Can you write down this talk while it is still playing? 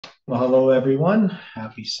Well, hello everyone.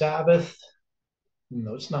 Happy Sabbath.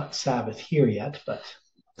 No, it's not Sabbath here yet, but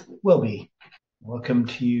will be. Welcome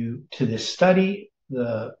to you to this study,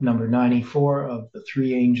 the number 94 of the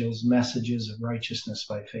Three Angels' Messages of Righteousness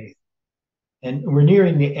by Faith. And we're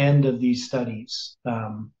nearing the end of these studies.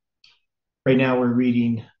 Right now we're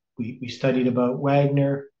reading, we studied about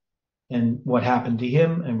Wagner and what happened to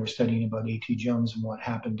him, and we're studying about A.T. Jones and what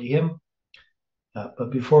happened to him. But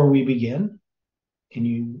before we begin, can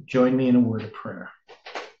you join me in a word of prayer?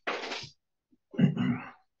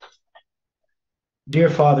 Dear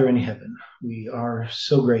Father in heaven, we are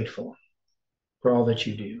so grateful for all that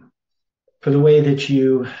you do, for the way that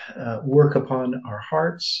you work upon our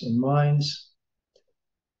hearts and minds,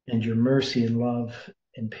 and your mercy and love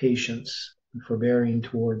and patience and forbearing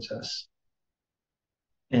towards us,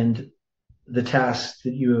 and the task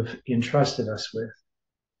that you have entrusted us with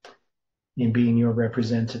in being your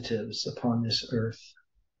representatives upon this earth.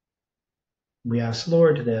 We ask,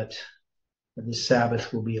 Lord, that this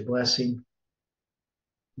Sabbath will be a blessing,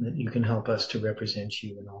 that you can help us to represent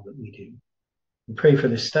you in all that we do. We pray for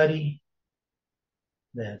the study,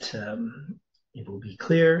 that it will be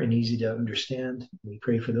clear and easy to understand. We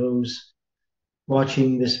pray for those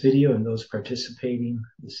watching this video and those participating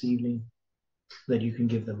this evening, that you can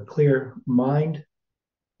give them a clear mind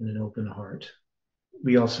and an open heart.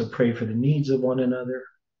 We also pray for the needs of one another.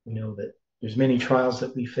 We know that there's many trials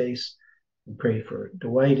that we face. We pray for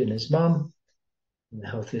Dwight and his mom and the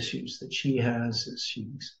health issues that she has as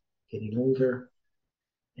she's getting older.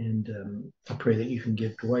 And I pray that you can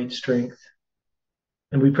give Dwight strength.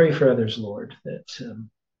 And we pray for others, Lord, that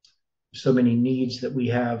so many needs that we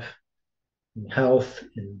have in health,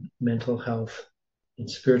 in mental health, in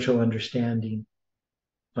spiritual understanding,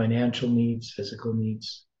 financial needs, physical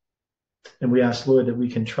needs. And we ask, Lord, that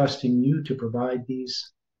we can trust in you to provide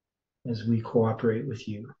these as we cooperate with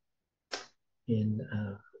you in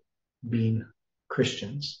being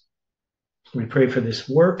Christians. We pray for this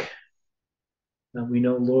work. We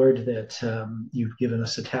know, Lord, that you've given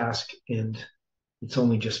us a task and it's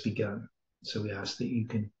only just begun. So we ask that you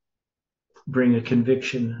can bring a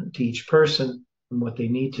conviction to each person on what they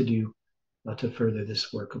need to do to further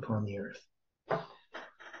this work upon the earth.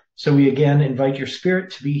 So we again invite your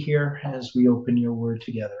Spirit to be here as we open your word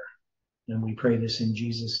together. And we pray this in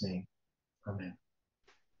Jesus' name. Amen.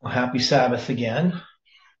 Well, happy Sabbath again.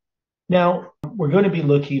 Now, we're going to be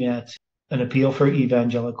looking at an appeal for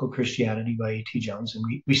evangelical Christianity by A.T. Jones. And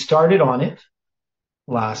we started on it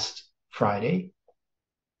last Friday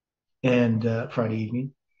and Friday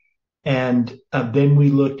evening. And then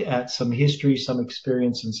we looked at some history, some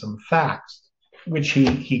experience, and some facts, which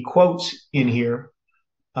he quotes in here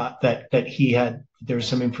that he had. There's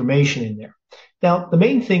some information in there. Now, the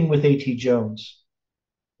main thing with A.T. Jones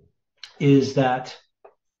is that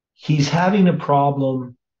he's having a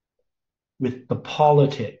problem with the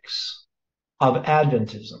politics of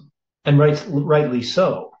Adventism, and rightly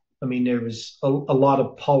so. I mean, there was a lot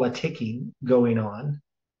of politicking going on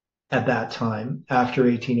at that time, after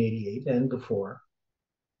 1888 and before.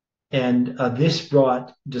 And this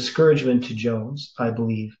brought discouragement to Jones, I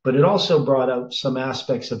believe, but it also brought out some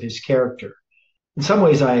aspects of his character. In some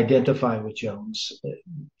ways, I identify with Jones,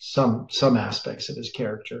 some aspects of his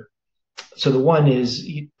character. So the one is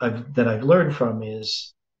that I've learned from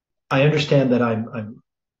is I understand that I'm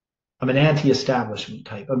an anti-establishment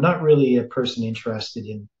type. I'm not really a person interested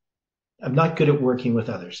in. I'm not good at working with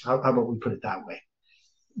others. How about we put it that way?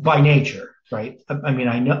 By nature, right? I mean,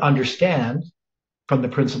 I understand from the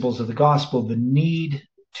principles of the gospel the need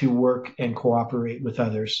to work and cooperate with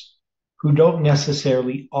others who don't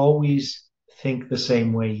necessarily always think the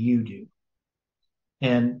same way you do.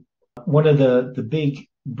 And one of the big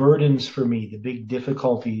burdens for me, the big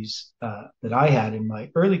difficulties that I had in my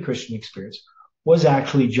early Christian experience was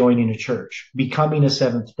actually joining a church. Becoming a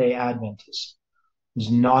Seventh-day Adventist was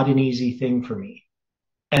not an easy thing for me.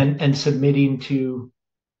 And submitting to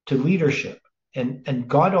leadership. And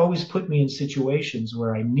God always put me in situations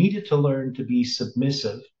where I needed to learn to be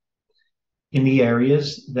submissive in the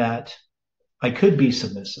areas that I could be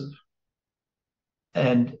submissive.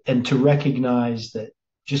 And to recognize that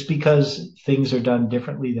just because things are done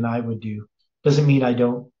differently than I would do doesn't mean I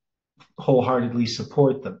don't wholeheartedly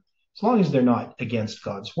support them, as long as they're not against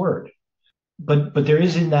God's word. But there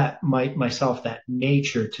is in that myself that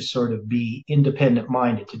nature to sort of be independent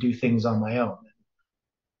minded, to do things on my own.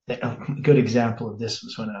 A good example of this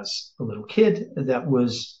was when I was a little kid. That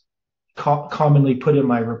was commonly put in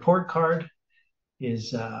my report card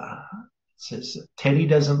is says Teddy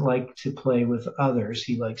doesn't like to play with others.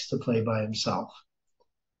 He likes to play by himself.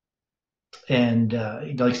 And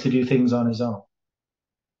he likes to do things on his own.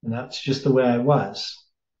 And that's just the way I was.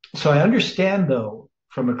 So I understand, though,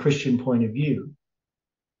 from a Christian point of view,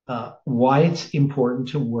 why it's important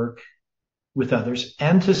to work with others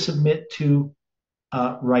and to submit to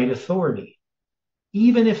right authority,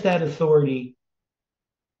 even if that authority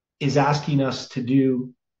is asking us to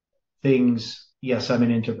do things. Yes, I'm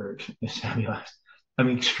an introvert, Samuel. I'm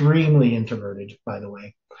extremely introverted, by the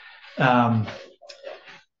way. Um,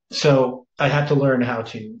 so I had to learn how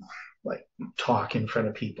to like talk in front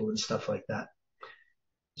of people and stuff like that.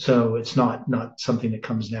 So it's not something that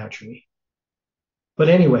comes naturally. But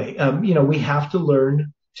anyway, we have to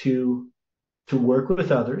learn to work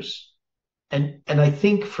with others, and I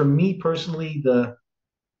think for me personally,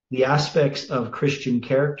 the aspects of Christian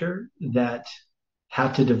character that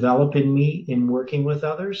had to develop in me in working with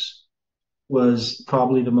others was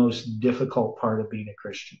probably the most difficult part of being a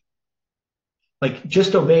Christian. Like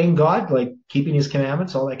just obeying God, like keeping His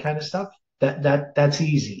commandments, all that kind of stuff. That's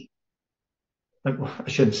easy. I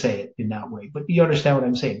shouldn't say it in that way, but you understand what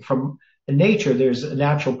I'm saying. From nature, there's a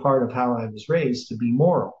natural part of how I was raised to be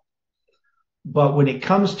moral. But when it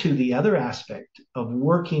comes to the other aspect of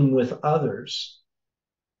working with others,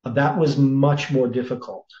 that was much more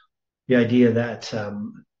difficult. The idea that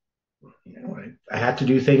I had to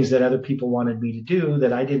do things that other people wanted me to do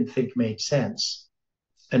that I didn't think made sense,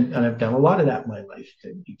 and I've done a lot of that in my life.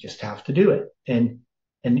 You just have to do it, and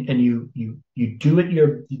you do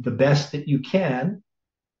it the best that you can,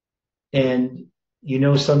 and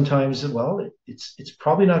sometimes it's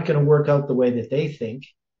probably not going to work out the way that they think.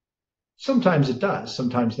 Sometimes it does.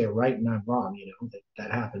 Sometimes they're right and I'm wrong.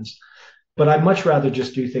 That happens. But I'd much rather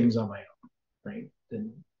just do things on my own, right,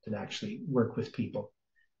 than actually work with people.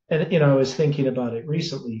 And I was thinking about it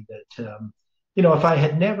recently that if I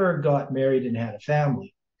had never got married and had a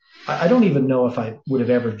family, I don't even know if I would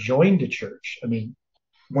have ever joined a church. I mean,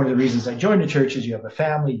 one of the reasons I joined a church is you have a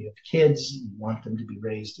family, you have kids, you want them to be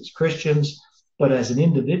raised as Christians. But as an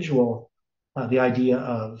individual, the idea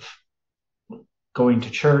of going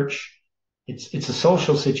to church, it's a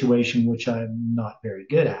social situation which I'm not very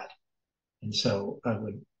good at. And so I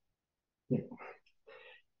would,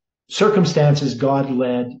 circumstances God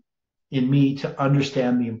led in me to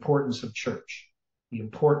understand the importance of church, the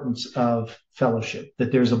importance of fellowship,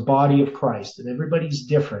 that there's a body of Christ, that everybody's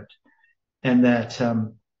different, and that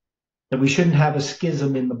we shouldn't have a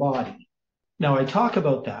schism in the body. Now, I talk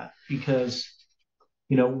about that because,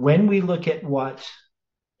 when we look at what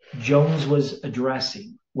Jones was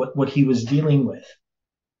addressing, what he was dealing with,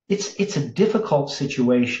 it's a difficult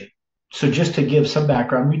situation. So just to give some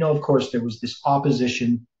background, we know, of course, there was this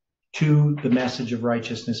opposition to the message of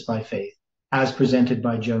righteousness by faith as presented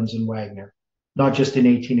by Jones and Wagner, not just in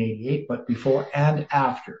 1888, but before and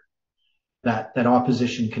after that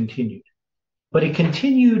opposition continued. But it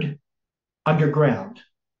continued underground.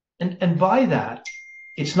 And by that,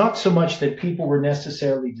 it's not so much that people were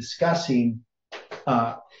necessarily discussing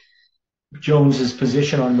Jones's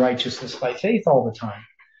position on righteousness by faith all the time,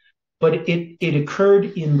 but it occurred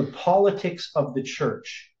in the politics of the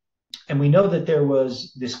church. And we know that there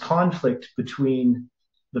was this conflict between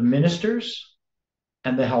the ministers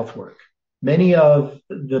and the health work. Many of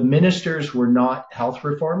the ministers were not health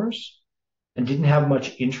reformers and didn't have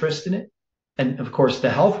much interest in it. And of course, the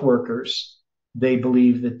health workers, they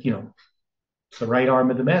believe that, it's the right arm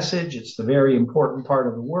of the message. It's the very important part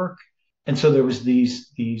of the work. And so there was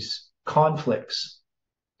these conflicts.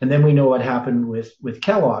 And then we know what happened with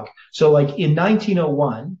Kellogg. So like in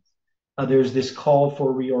 1901, there's this call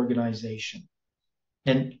for reorganization.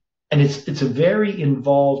 And it's a very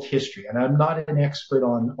involved history. And I'm not an expert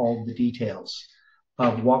on all the details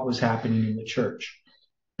of what was happening in the church.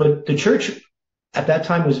 But the church at that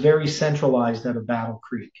time was very centralized out of Battle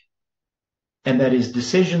Creek. And that is,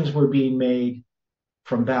 decisions were being made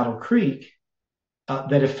from Battle Creek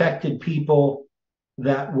that affected people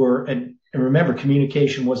that were, and remember,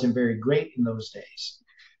 communication wasn't very great in those days.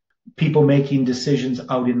 People making decisions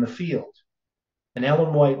out in the field. And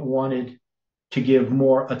Ellen White wanted to give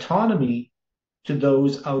more autonomy to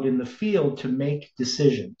those out in the field to make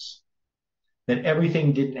decisions, that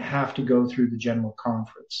everything didn't have to go through the General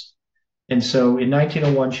Conference. And so in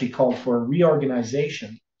 1901, she called for a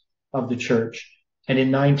reorganization of the church. And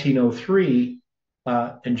in 1903,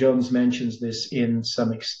 and Jones mentions this in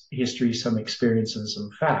some history, some experience, and some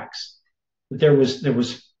facts, there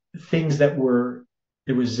was things that were,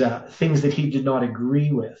 things that he did not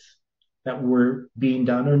agree with that were being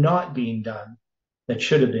done or not being done that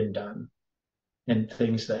should have been done, and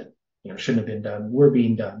things that shouldn't have been done were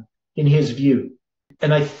being done in his view.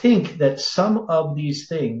 And I think that some of these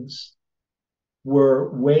things were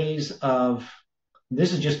ways of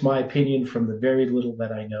This is just my opinion from the very little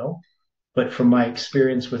that I know, but from my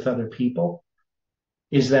experience with other people,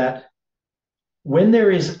 is that when there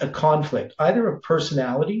is a conflict, either of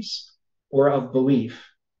personalities or of belief,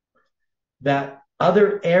 that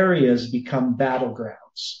other areas become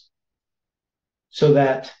battlegrounds. So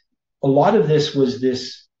that a lot of this was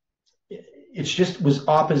this, it's just was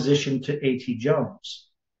opposition to A.T. Jones.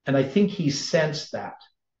 And I think he sensed that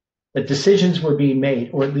decisions were being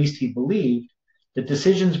made, or at least he believed that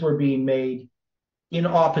decisions were being made in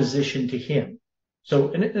opposition to him.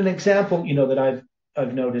 So an example, that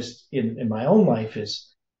I've noticed in my own life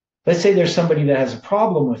is, let's say there's somebody that has a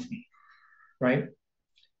problem with me, right?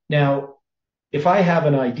 Now, if I have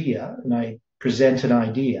an idea and I present an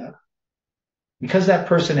idea, because that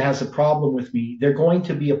person has a problem with me, they're going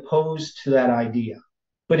to be opposed to that idea.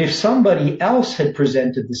 But if somebody else had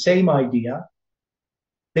presented the same idea,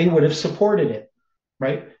 they would have supported it,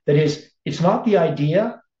 right? That is, it's not the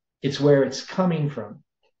idea, it's where it's coming from.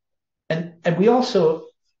 And we also,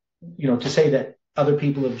 to say that other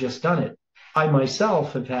people have just done it, I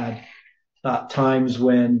myself have had times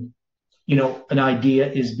when, an idea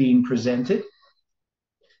is being presented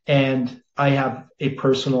and I have a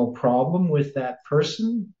personal problem with that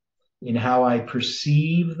person in how I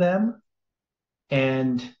perceive them.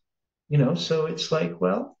 And, so it's like,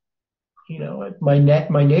 well,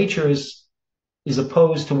 my nature is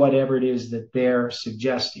opposed to whatever it is that they're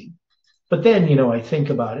suggesting. But then, I think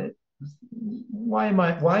about it. Why am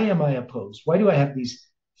I opposed? Why do I have these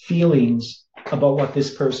feelings about what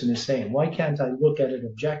this person is saying? Why can't I look at it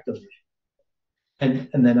objectively? And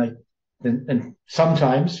then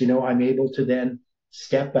sometimes, I'm able to then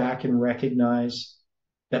step back and recognize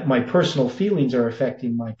that my personal feelings are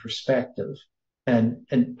affecting my perspective. And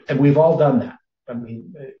we've all done that. I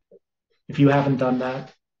mean, if you haven't done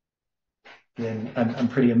that, then I'm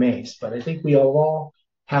pretty amazed. But I think we all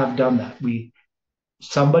have done that.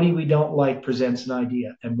 Somebody we don't like presents an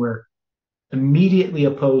idea and we're immediately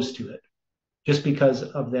opposed to it just because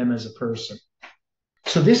of them as a person.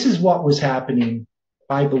 So this is what was happening,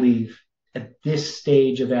 I believe, at this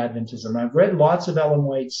stage of Adventism. I've read lots of Ellen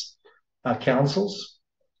White's counsels,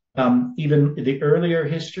 even the earlier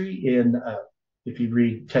history if you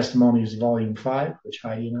read Testimonies Volume 5, which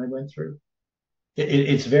Heidi and I went through,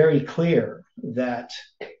 it's very clear that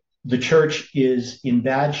the church is in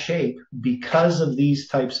bad shape because of these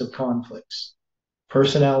types of conflicts,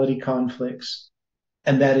 personality conflicts,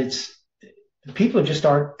 and that people just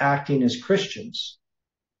aren't acting as Christians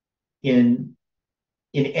in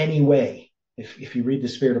any way. If you read the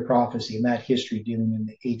Spirit of Prophecy and that history dealing in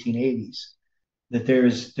the 1880s, that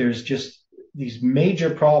there's just these major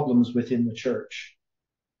problems within the church.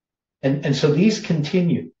 And so these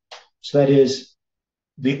continue. So that is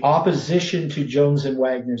the opposition to Jones and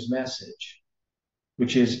Wagner's message,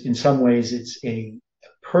 which is in some ways it's a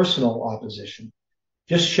personal opposition,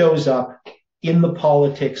 just shows up in the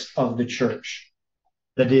politics of the church.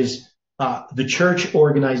 That is, the church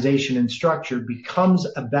organization and structure becomes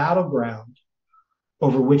a battleground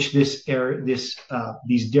over which these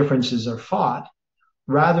differences are fought,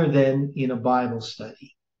 rather than in a Bible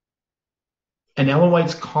study. And Ellen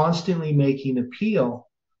White's constantly making appeal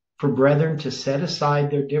for brethren to set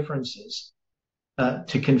aside their differences,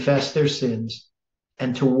 to confess their sins,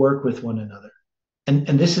 and to work with one another.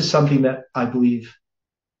 And this is something that I believe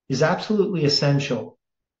is absolutely essential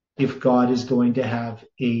if God is going to have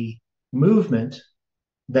a movement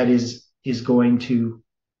that is going to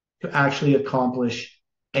actually accomplish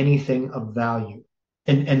anything of value.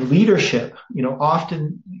 And leadership,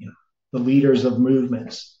 often the leaders of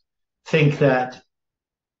movements think that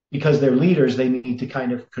because they're leaders, they need to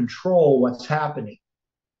kind of control what's happening.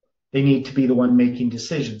 They need to be the one making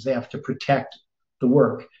decisions. They have to protect the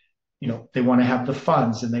work. They want to have the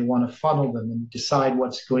funds and they want to funnel them and decide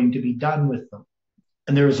what's going to be done with them.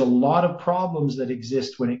 And there's a lot of problems that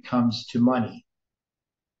exist when it comes to money.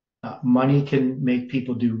 Money can make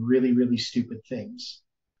people do really, really stupid things.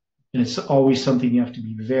 And it's always something you have to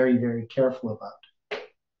be very, very careful about.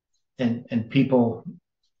 And people,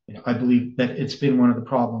 I believe that it's been one of the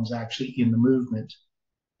problems actually in the movement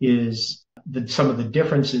is that some of the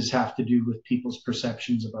differences have to do with people's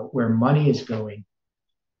perceptions about where money is going,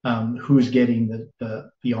 who's getting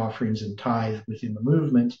the offerings and tithe within the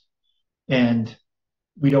movement. And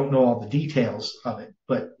we don't know all the details of it,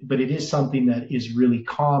 but it is something that is really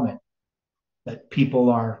common, that people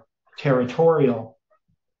are territorial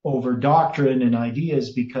over doctrine and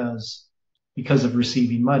ideas because of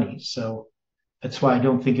receiving money. So that's why I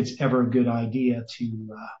don't think it's ever a good idea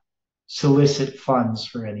to solicit funds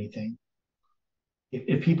for anything.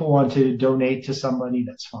 If people want to donate to somebody,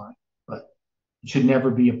 that's fine. But It should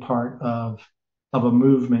never be a part of a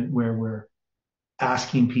movement where we're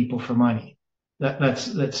asking people for money.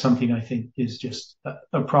 That's something I think is just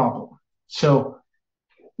a problem. So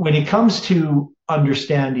when it comes to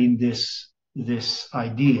understanding this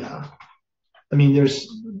idea, I mean, there's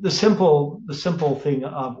the simple thing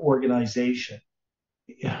of organization.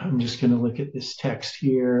 I'm just going to look at this text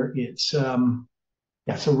here. It's so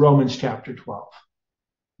Romans chapter 12.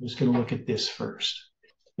 I'm just going to look at this first.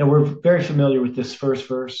 Now we're very familiar with this first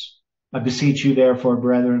verse. I beseech you, therefore,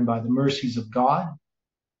 brethren, by the mercies of God,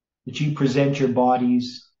 that you present your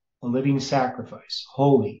bodies a living sacrifice,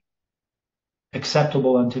 holy,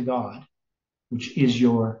 acceptable unto God, which is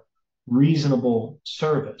your reasonable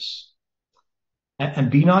service.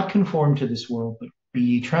 And be not conformed to this world, but be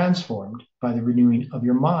ye transformed by the renewing of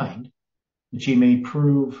your mind, that ye may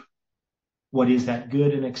prove what is that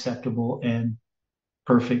good and acceptable and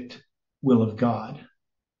perfect will of God.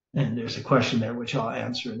 And there's a question there which I'll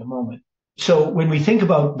answer in a moment. So when we think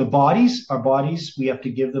about the bodies, our bodies, we have to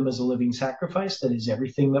give them as a living sacrifice. That is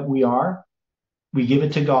everything that we are. We give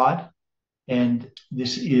it to God, and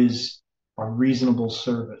this is our reasonable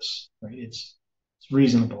service, right? It's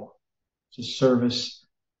reasonable. It's a service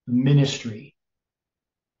ministry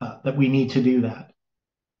that we need to do that.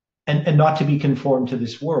 And not to be conformed to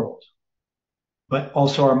this world, but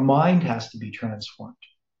also our mind has to be transformed,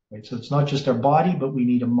 right? So it's not just our body, but we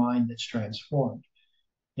need a mind that's transformed,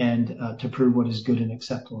 and to prove what is good and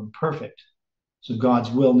acceptable and perfect. So God's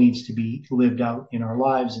will needs to be lived out in our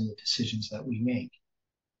lives and the decisions that we make.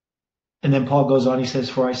 And then Paul goes on, he says,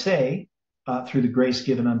 for I say, through the grace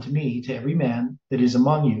given unto me, to every man that is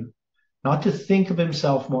among you, not to think of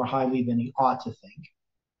himself more highly than he ought to think,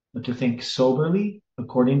 but to think soberly,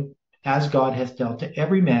 according as God hath dealt to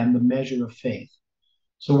every man the measure of faith.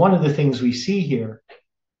 So one of the things we see here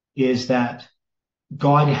is that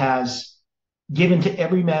God has given to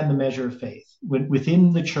every man the measure of faith.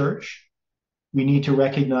 Within the church, we need to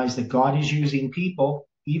recognize that God is using people,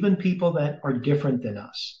 even people that are different than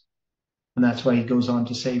us. And that's why he goes on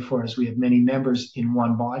to say, for as we have many members in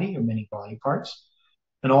one body, or many body parts,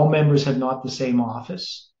 and all members have not the same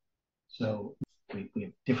office. So we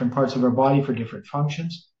have different parts of our body for different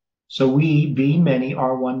functions. So we, being many,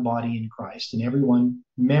 are one body in Christ, and everyone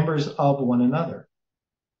members of one another,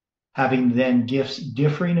 having then gifts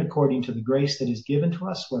differing according to the grace that is given to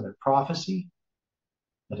us, whether prophecy,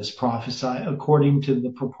 let us prophesy according to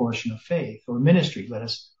the proportion of faith, or ministry, let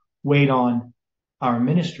us wait on our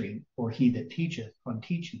ministry, or he that teacheth on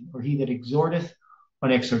teaching, or he that exhorteth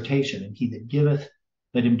on exhortation, and he that giveth,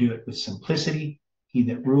 let him do it with simplicity, he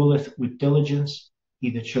that ruleth with diligence,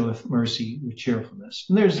 he that showeth mercy with cheerfulness.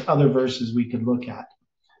 And there's other verses we could look at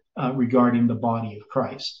regarding the body of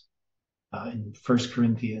Christ. In 1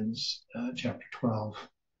 Corinthians chapter 12,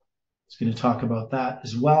 it's going to talk about that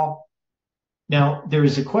as well. Now, there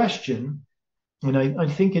is a question, and I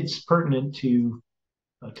think it's pertinent to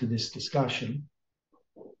this discussion.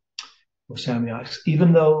 Well, Samuel asks,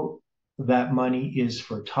 even though that money is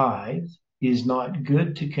for tithe, is not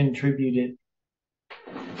good to contribute it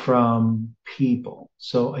from people.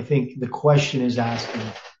 So I think the question is asking,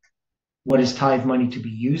 what is tithe money to be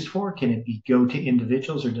used for? Can it go to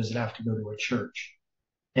individuals, or does it have to go to a church?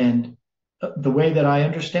 And the way that I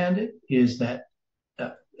understand it is that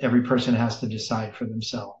every person has to decide for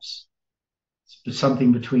themselves. It's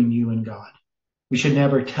something between you and God. We should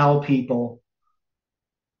never tell people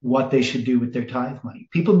what they should do with their tithe money.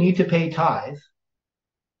 People need to pay tithe,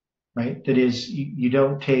 right? That is, you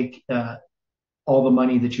don't take all the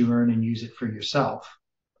money that you earn and use it for yourself.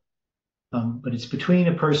 But it's between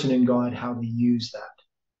a person and God how they use that.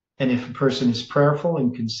 And if a person is prayerful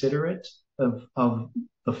and considerate of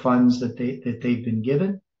the funds that they've been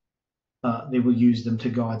given, they will use them to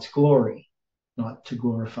God's glory, not to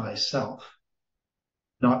glorify self,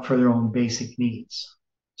 not for their own basic needs.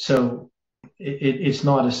 So it's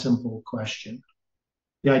not a simple question.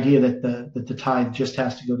 The idea that the tithe just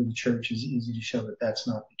has to go to the church is easy to show that that's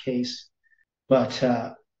not the case. But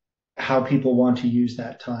how people want to use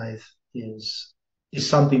that tithe is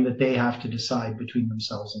something that they have to decide between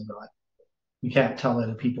themselves and God. You can't tell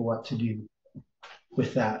other people what to do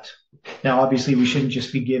with that. Now, obviously, we shouldn't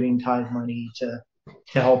just be giving tithe money to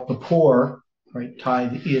help the poor, right?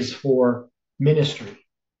 Tithe is for ministry.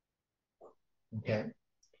 Okay.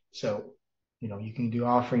 So, you can do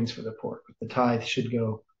offerings for the poor, but the tithe should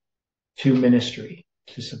go to ministry,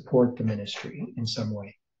 to support the ministry in some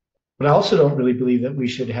way. But I also don't really believe that we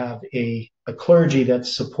should have a clergy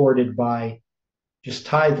that's supported by just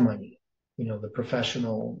tithe money, the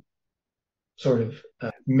professional sort of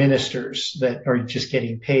ministers that are just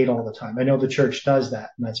getting paid all the time. I know the church does that,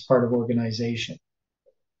 and that's part of organization.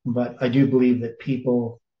 But I do believe that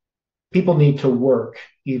people need to work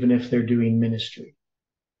even if they're doing ministry.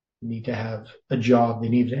 They need to have a job. They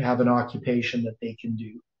need to have an occupation that they can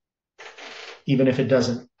do. Even if it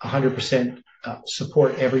doesn't 100%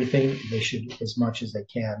 support everything, they should, as much as they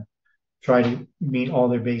can, try to meet all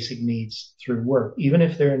their basic needs through work, even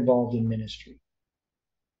if they're involved in ministry.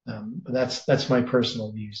 But that's my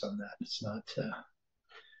personal views on that. It's not.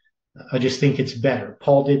 I just think it's better.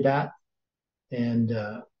 Paul did that, and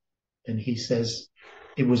he says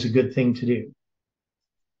it was a good thing to do.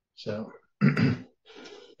 So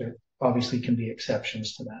there obviously can be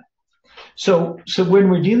exceptions to that. So when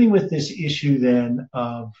we're dealing with this issue then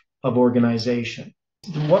of organization,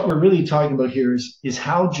 what we're really talking about here is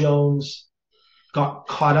how Jones got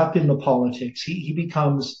caught up in the politics. He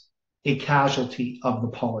becomes a casualty of the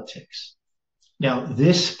politics. Now,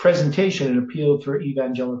 this presentation, an appeal for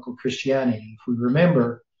evangelical Christianity, if we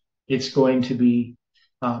remember, it's going to be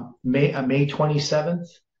May 27th,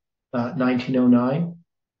 1909.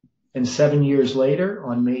 And 7 years later,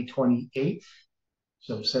 on May 28th,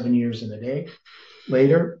 so 7 years and a day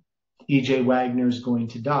later, E.J. Wagner is going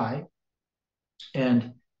to die.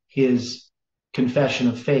 And his confession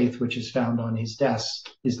of faith, which is found on his desk,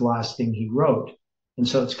 is the last thing he wrote. And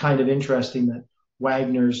so it's kind of interesting that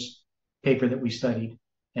Wagner's paper that we studied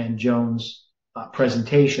and Jones'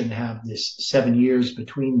 presentation have this 7 years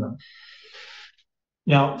between them.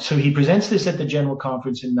 Now, so he presents this at the General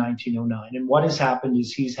Conference in 1909. And what has happened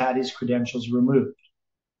is he's had his credentials removed.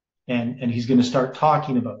 And he's going to start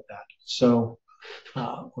talking about that. So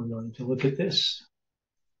we're going to look at this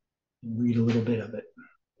and read a little bit of it.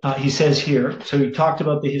 He says here, so he talked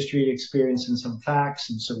about the history and experience and some facts.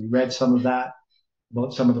 And so we read some of that,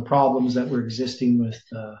 about some of the problems that were existing with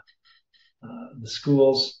the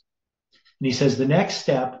schools. And he says the next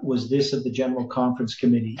step was this of the General Conference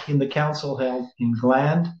Committee in the council held in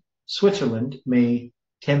Gland, Switzerland, May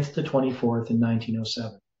 10th to 24th in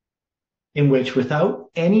 1907, in which without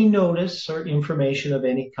any notice or information of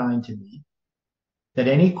any kind to me, that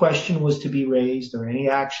any question was to be raised or any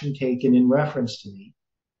action taken in reference to me,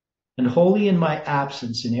 and wholly in my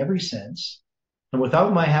absence in every sense, and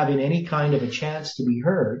without my having any kind of a chance to be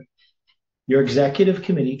heard, your executive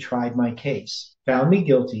committee tried my case, found me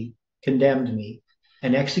guilty, condemned me,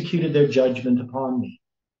 and executed their judgment upon me,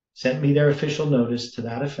 sent me their official notice to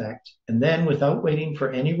that effect, and then, without waiting for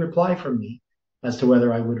any reply from me as to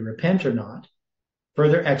whether I would repent or not,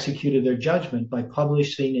 further executed their judgment by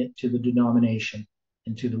publishing it to the denomination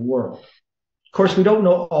and to the world. Of course, we don't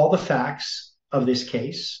know all the facts of this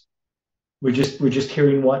case. We're just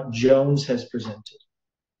hearing what Jones has presented.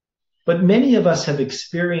 But many of us have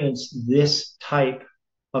experienced this type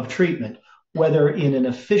of treatment, whether in an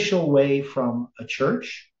official way from a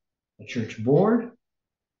church board,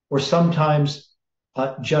 or sometimes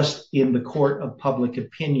just in the court of public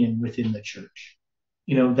opinion within the church.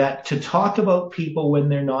 You know, that to talk about people when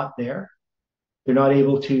they're not there, they're not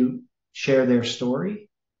able to share their story,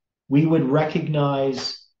 we would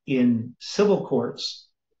recognize in civil courts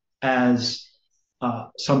as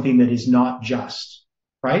something that is not just,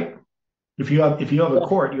 right? If you have a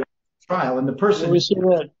court, you have a trial, and the person we see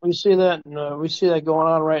that going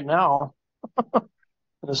on right now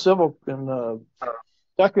in the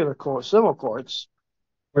secular court, civil courts,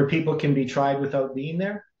 where people can be tried without being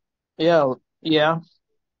there. Yeah,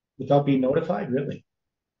 without being notified. Really,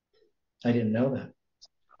 I didn't know that.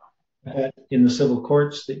 In the civil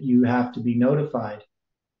courts, that you have to be notified.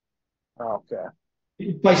 Okay.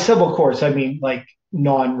 By civil courts, I mean like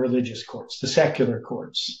non-religious courts, the secular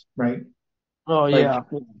courts, right? Oh, yeah.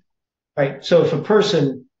 Right. So if a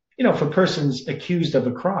person's accused of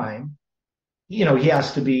a crime, he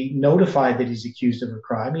has to be notified that he's accused of a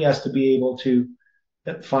crime. He has to be able to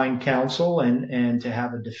find counsel and to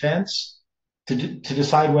have a defense to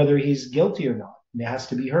decide whether he's guilty or not. It has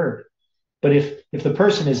to be heard. But if the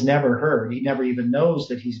person is never heard, he never even knows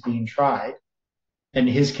that he's being tried, and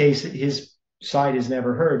his side is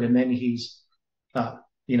never heard, and then he's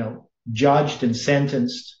judged and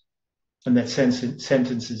sentenced, and that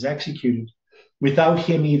sentence is executed without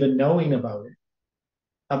him even knowing about it.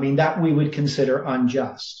 I mean, that we would consider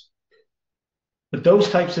unjust. But those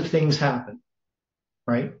types of things happen,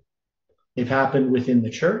 right? They've happened within the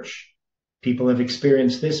church. People have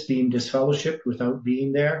experienced this, being disfellowshipped without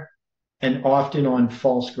being there, and often on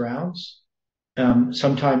false grounds.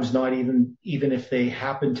 Sometimes not even if they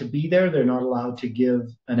happen to be there, they're not allowed to give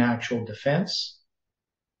an actual defense.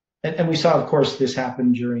 And we saw, of course, this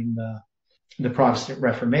happen during the Protestant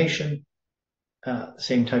Reformation.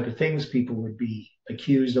 same type of things. People would be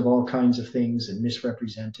accused of all kinds of things and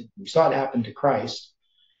misrepresented. We saw it happen to Christ.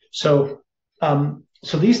 So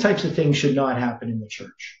these types of things should not happen in the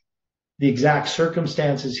church. The exact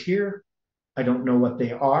circumstances here, I don't know what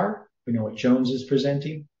they are. We know what Jones is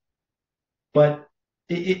presenting, but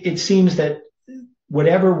it seems that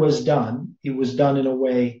whatever was done, it was done in a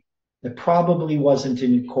way that probably wasn't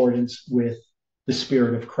in accordance with the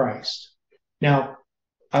Spirit of Christ. Now,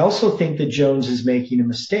 I also think that Jones is making a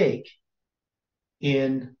mistake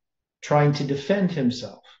in trying to defend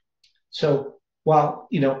himself. So while,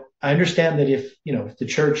 I understand that if the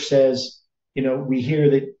church says, we hear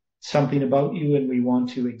that something about you and we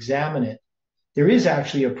want to examine it, there is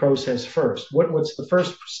actually a process first. What's the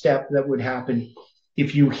first step that would happen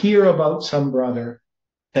if you hear about some brother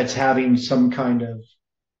that's having some kind of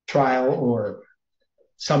trial or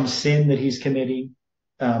some sin that he's committing?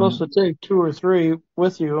 Supposed to take 2 or 3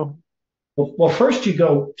 with you. Well, first you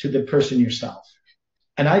go to the person yourself.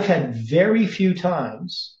 And I've had very few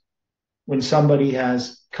times when somebody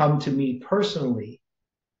has come to me personally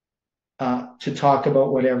to talk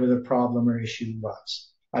about whatever the problem or issue was.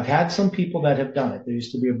 I've had some people that have done it. There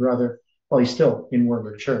used to be a brother, well, he's still in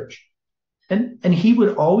Warburg Church. And he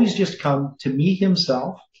would always just come to me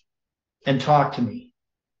himself and talk to me.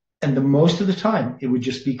 And the most of the time, it would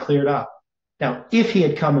just be cleared up. Now, if he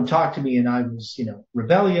had come and talked to me and I was,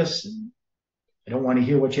 rebellious and I don't want to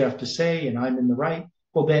hear what you have to say and I'm in the right,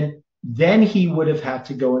 well, then he would have had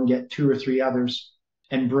to go and get 2 or 3 others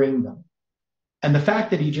and bring them. And the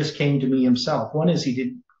fact that he just came to me himself, one is he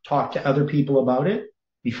didn't talk to other people about it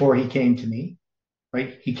before he came to me,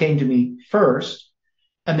 right? He came to me first.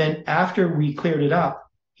 And then after we cleared it up,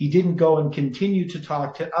 he didn't go and continue to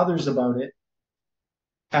talk to others about it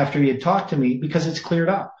after he had talked to me because it's cleared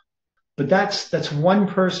up. But that's one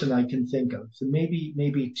person I can think of. So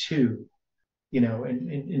maybe 2,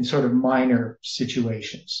 in sort of minor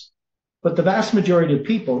situations. But the vast majority of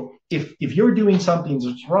people, if you're doing something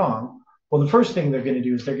that's wrong, well, the first thing they're going to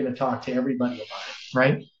do is they're going to talk to everybody about it,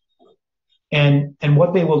 right? And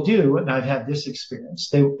what they will do, and I've had this experience,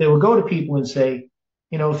 they will go to people and say,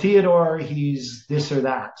 Theodore, he's this or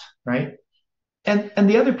that, right? And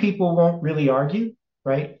the other people won't really argue,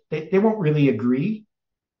 right? They won't really agree.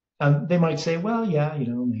 They might say, well, yeah,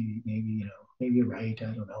 maybe you're right. I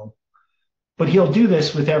don't know. But he'll do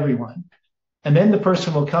this with everyone. And then the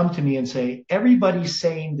person will come to me and say, everybody's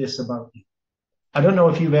saying this about you. I don't know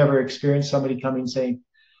if you've ever experienced somebody coming saying,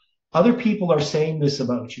 other people are saying this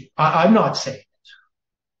about you. I'm not saying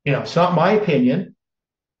it. It's not my opinion,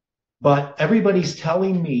 but everybody's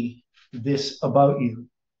telling me this about you.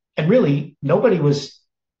 And really, nobody was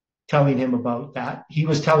telling him about that. He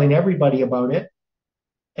was telling everybody about it.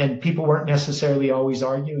 And people weren't necessarily always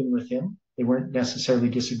arguing with him. They weren't necessarily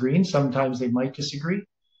disagreeing. Sometimes they might disagree,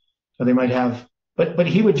 or they might have, but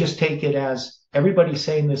he would just take it as everybody's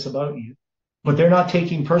saying this about you, but they're not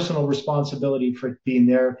taking personal responsibility for it being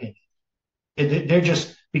their opinion. They're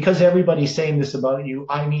just, because everybody's saying this about you,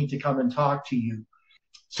 I need to come and talk to you.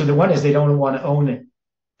 So the one is they don't want to own it,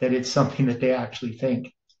 that it's something that they actually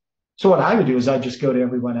think. So what I would do is I'd just go to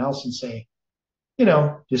everyone else and say,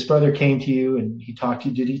 this brother came to you and he talked to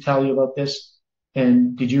you. Did he tell you about this?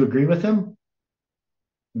 And did you agree with him?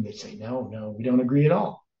 And they'd say, no, we don't agree at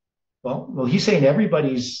all. Well, he's saying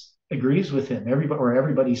everybody's agrees with him.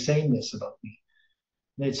 Everybody's saying this about me.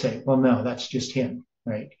 And they'd say, well, no, that's just him,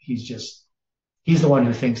 right? He's the one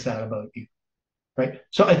who thinks that about you, right?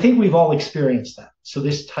 So I think we've all experienced that. So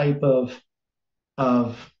this type of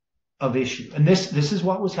issue, and this is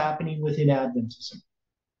what was happening within Adventism.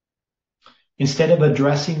 Instead of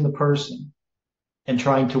addressing the person and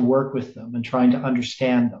trying to work with them and trying to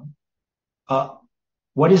understand them,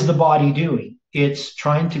 what is the body doing? It's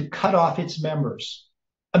trying to cut off its members.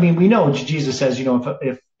 I mean, we know Jesus says,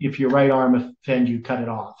 if your right arm offend you, cut it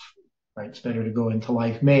off, right? It's better to go into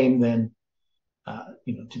life maimed than,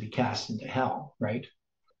 to be cast into hell, right?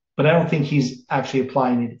 But I don't think he's actually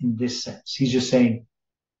applying it in this sense. He's just saying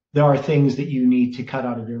there are things that you need to cut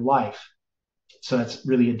out of your life. So that's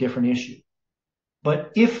really a different issue.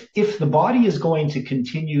 But if the body is going to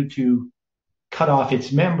continue to cut off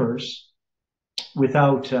its members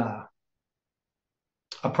without a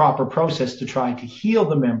proper process to try to heal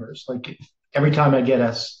the members, like every time I get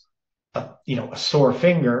a sore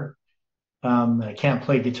finger, I can't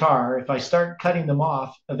play guitar. If I start cutting them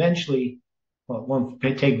off, eventually, well, it won't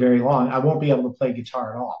take very long. I won't be able to play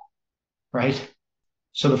guitar at all, right?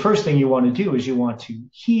 So the first thing you want to do is you want to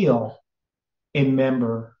heal a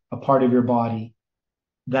member, a part of your body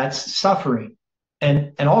that's suffering.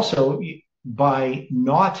 And also by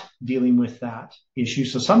not dealing with that issue,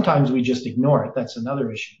 so sometimes we just ignore it. That's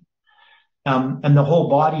another issue. And the whole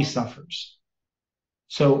body suffers.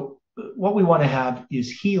 So what we want to have is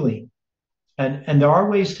healing. And there are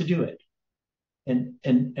ways to do it.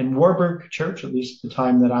 And Warburg Church, at least the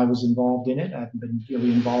time that I was involved in it, I haven't been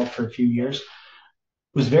really involved for a few years,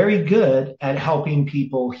 was very good at helping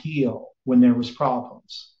people heal when there was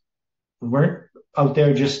problems. We weren't out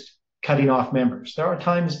there just cutting off members. There are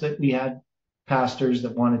times that we had pastors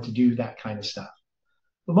that wanted to do that kind of stuff.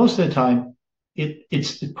 But most of the time,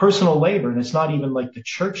 it's personal labor, and it's not even like the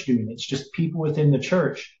church doing it. It's just people within the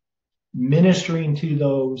church ministering to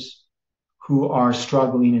those who are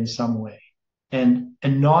struggling in some way, and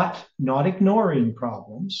not ignoring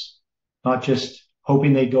problems, not just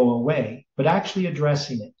hoping they go away, but actually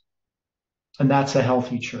addressing it. And that's a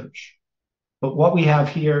healthy church. But what we have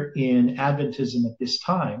here in Adventism at this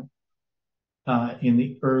time, in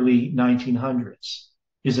the early 1900s,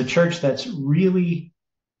 is a church that's really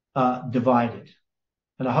divided.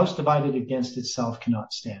 And a house divided against itself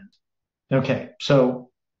cannot stand. Okay, so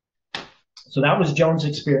that was Jones'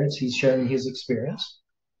 experience. He's sharing his experience.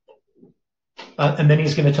 And then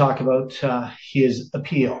he's going to talk about his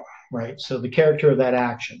appeal, right? So the character of that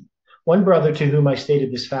action. One brother to whom I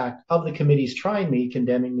stated this fact of the committees trying me,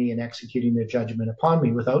 condemning me, and executing their judgment upon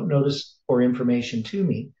me without notice or information to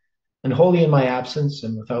me, and wholly in my absence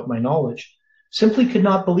and without my knowledge, simply could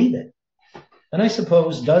not believe it. And I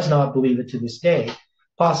suppose does not believe it to this day.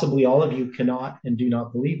 Possibly all of you cannot and do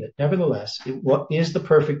not believe it. Nevertheless, it is the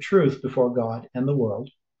perfect truth before God and the world,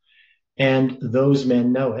 and those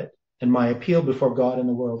men know it. And my appeal before God and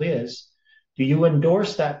the world is, do you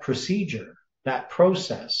endorse that procedure, that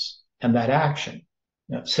process, and that action?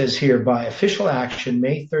 Now, it says here, by official action,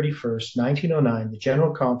 May 31st, 1909, the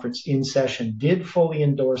General Conference in session did fully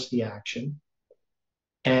endorse the action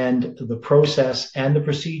and the process and the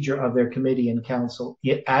procedure of their committee and council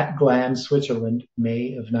at Gland, Switzerland,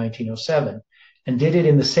 May of 1907, and did it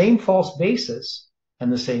in the same false basis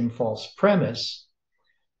and the same false premise,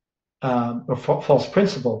 false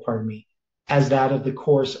principle, as that of the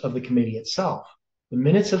course of the committee itself. The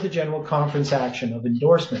minutes of the General Conference action of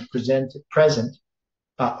endorsement present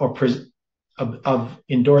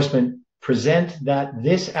that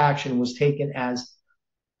this action was taken as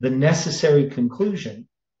the necessary conclusion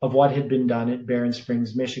of what had been done at Barron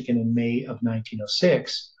Springs, Michigan in May of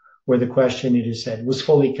 1906, where the question, it is said, was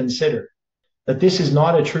fully considered. That this is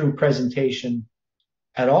not a true presentation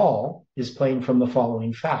at all is plain from the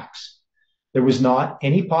following facts. There was not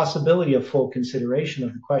any possibility of full consideration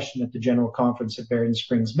of the question at the General Conference at Barron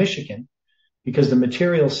Springs, Michigan, because the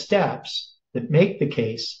material steps that make the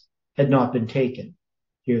case had not been taken.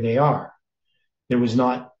 Here they are. There was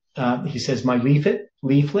not, he says, my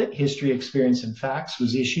leaflet, History, Experience, and Facts,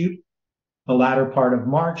 was issued the latter part of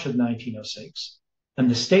March of 1906,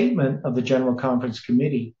 and the statement of the General Conference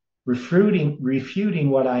Committee refuting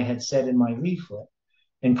what I had said in my leaflet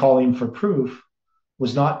and calling for proof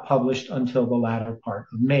was not published until the latter part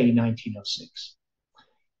of May 1906.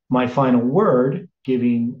 My final word,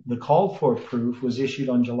 giving the call for proof, was issued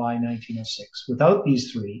on July 1906. Without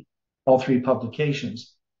these all three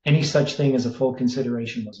publications, any such thing as a full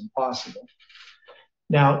consideration was impossible.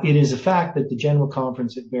 Now, it is a fact that the General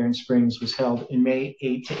Conference at Barron Springs was held in May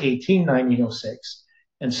 8 to 18, 1906.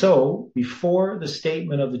 And so, before the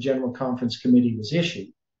statement of the General Conference Committee was issued,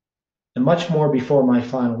 and much more before my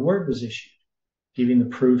final word was issued, giving the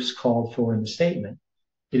proofs called for in the statement,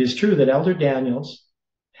 it is true that Elder Daniels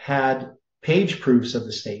had page proofs of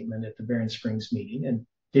the statement at the Barron Springs meeting and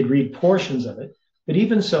did read portions of it, but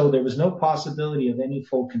even so, there was no possibility of any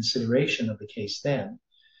full consideration of the case then,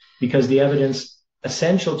 because the evidence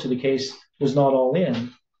essential to the case was not all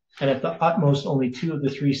in, and at the utmost, only 2 of the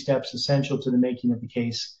 3 steps essential to the making of the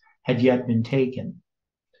case had yet been taken.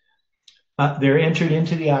 There entered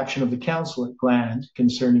into the action of the council at Gland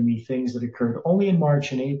concerning me things that occurred only in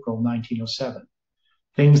March and April 1907,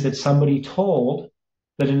 things that somebody told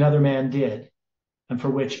that another man did, and for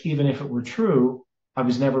which, even if it were true, I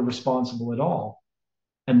was never responsible at all.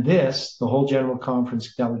 And this, the whole General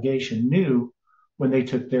Conference delegation knew when they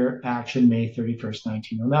took their action May 31st,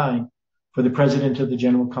 1909, for the president of the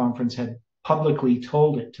General Conference had publicly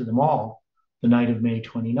told it to them all the night of May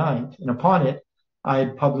 29th, and upon it, I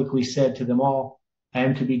had publicly said to them all, I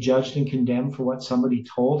am to be judged and condemned for what somebody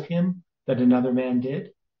told him that another man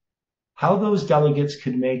did. How those delegates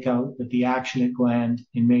could make out that the action at Gland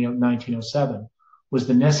in May of 1907 was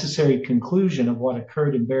the necessary conclusion of what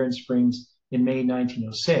occurred in Barron Springs in May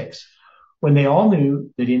 1906, when they all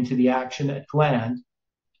knew that into the action at Gland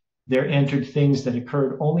there entered things that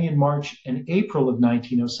occurred only in March and April of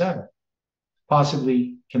 1907,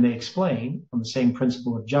 Possibly can they explain on the same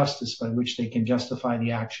principle of justice by which they can justify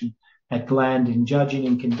the action at Gland in judging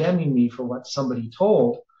and condemning me for what somebody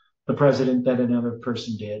told the president that another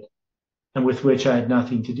person did, and with which I had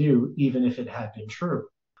nothing to do, even if it had been true.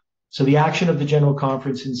 So the action of the General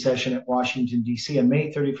Conference in session at Washington, D.C. on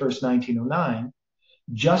May 31st, 1909,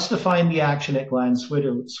 justifying the action at Gland,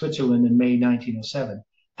 Switzerland in May 1907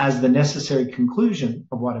 as the necessary conclusion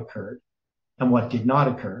of what occurred and what did not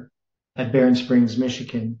occur at Barron Springs,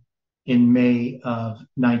 Michigan in May of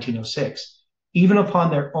 1906, even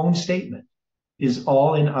upon their own statement, is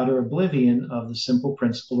all in utter oblivion of the simple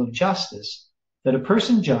principle of justice that a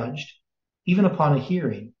person judged, even upon a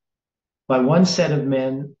hearing, by one set of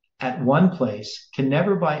men at one place can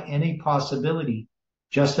never by any possibility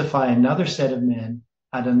justify another set of men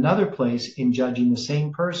at another place in judging the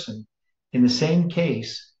same person in the same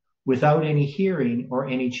case without any hearing or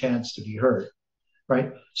any chance to be heard,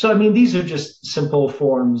 right? So, I mean, these are just simple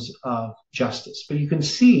forms of justice, but you can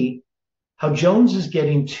see how Jones is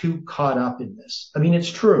getting too caught up in this. I mean, it's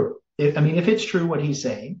true. If it's true what he's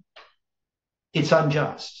saying, it's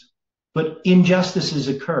unjust, but injustices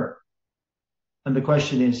occur. And the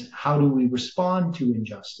question is, how do we respond to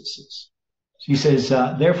injustices? So he says,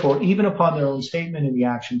 therefore, even upon their own statement in the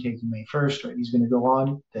action taken May 1st, right, he's going to go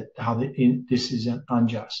on that this is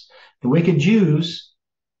unjust. The wicked Jews,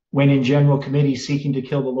 when in general committee seeking to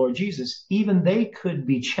kill the Lord Jesus, even they could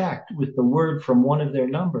be checked with the word from one of their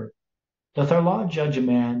number. Doth our law judge a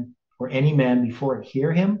man or any man before it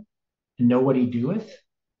hear him and know what he doeth?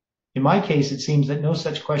 In my case, it seems that no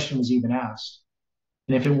such question was even asked.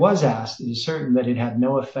 And if it was asked, it is certain that it had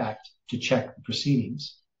no effect to check the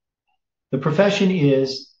proceedings. The profession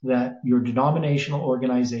is that your denominational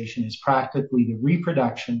organization is practically the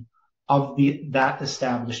reproduction of that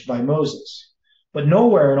established by Moses. But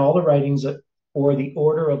nowhere in all the writings or the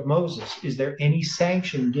order of Moses is there any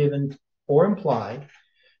sanction given or implied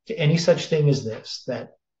to any such thing as this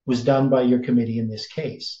that was done by your committee in this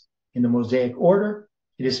case. In the Mosaic order,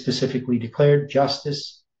 it is specifically declared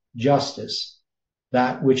justice, justice,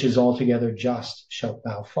 that which is altogether just shalt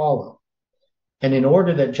thou follow. And in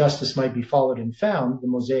order that justice might be followed and found, the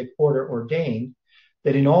Mosaic order ordained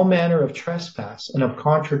that in all manner of trespass and of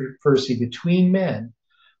controversy between men,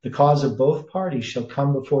 the cause of both parties shall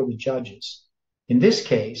come before the judges. In this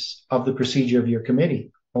case of the procedure of your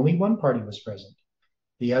committee, only one party was present.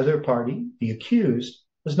 The other party, the accused,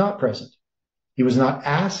 was not present. He was not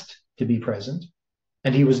asked to be present,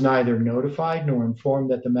 and he was neither notified nor informed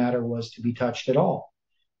that the matter was to be touched at all.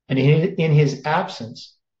 And in his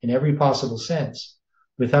absence, in every possible sense,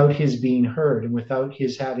 without his being heard and without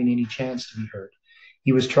his having any chance to be heard,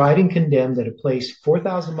 he was tried and condemned at a place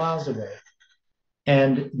 4,000 miles away.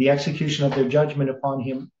 And the execution of their judgment upon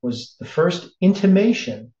him was the first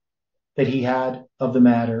intimation that he had of the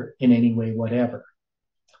matter in any way whatever.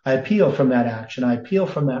 I appeal from that action. I appeal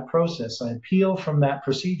from that process. I appeal from that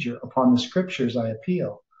procedure. Upon the scriptures, I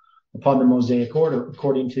appeal. Upon the Mosaic order,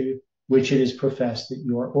 according to which it is professed that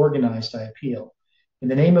you are organized, I appeal. In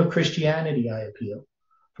the name of Christianity, I appeal.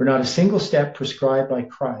 For not a single step prescribed by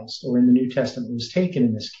Christ or in the New Testament was taken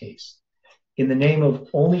in this case. In the name of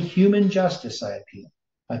only human justice, I appeal.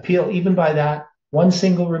 I appeal even by that one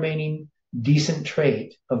single remaining decent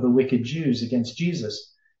trait of the wicked Jews against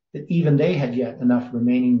Jesus, that even they had yet enough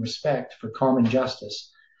remaining respect for common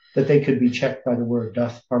justice that they could be checked by the word,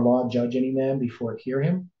 doth our law judge any man before it hear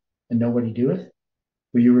him and know what he doeth?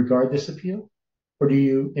 Will you regard this appeal? Or do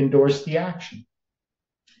you endorse the action,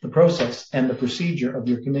 the process, and the procedure of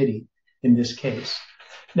your committee in this case?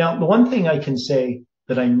 Now, the one thing I can say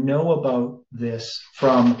that I know about this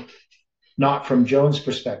from, not from Jones'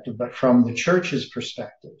 perspective, but from the church's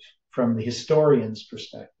perspective, from the historian's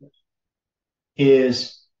perspective,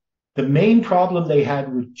 is the main problem they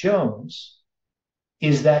had with Jones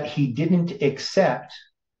is that he didn't accept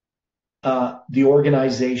the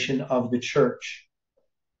organization of the church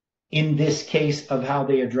in this case of how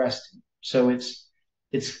they addressed him. So it's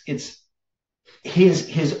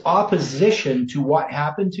his opposition to what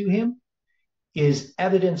happened to him is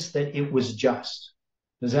evidence that it was just.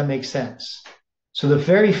 Does that make sense? So the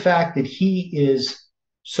very fact that he is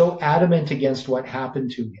so adamant against what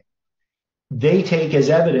happened to him, they take as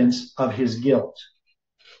evidence of his guilt.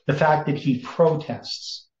 The fact that he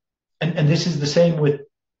protests. And this is the same with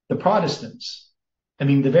the Protestants. I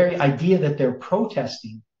mean, the very idea that they're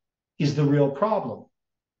protesting is the real problem,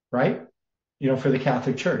 right? You know, for the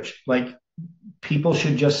Catholic Church. Like, people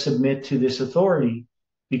should just submit to this authority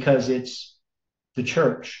because it's the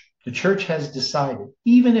church. The church has decided,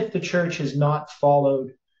 even if the church has not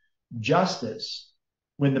followed justice,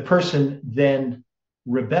 when the person then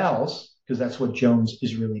rebels, because that's what Jones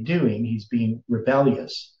is really doing. He's being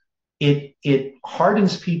rebellious. It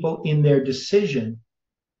hardens people in their decision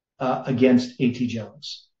against A.T.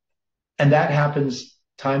 Jones. And that happens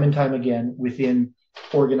time and time again within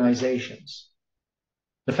organizations.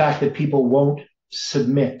 The fact that people won't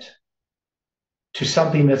submit to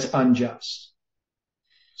something that's unjust.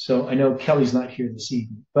 So I know Kelly's not here this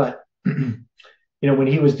evening, but when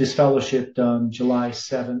he was disfellowshipped on July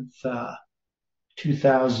 7th,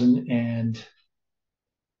 2000 and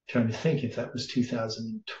trying to think if that was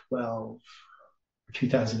 2012 or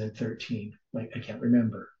 2013. Like, I can't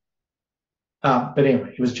remember. But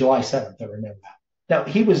anyway, it was July 7th. I remember that. Now,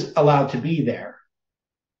 he was allowed to be there,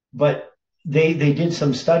 but they did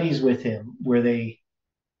some studies with him where they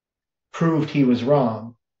proved he was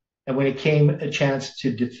wrong. And when it came a chance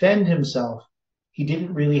to defend himself, he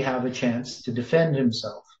didn't really have a chance to defend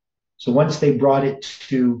himself. So once they brought it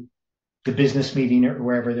to the business meeting or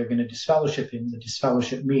wherever they're going to disfellowship him, the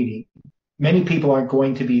disfellowship meeting, many people aren't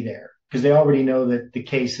going to be there because they already know that the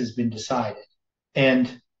case has been decided.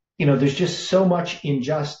 And, there's just so much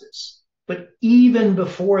injustice. But even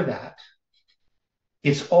before that,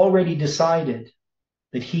 it's already decided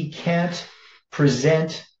that he can't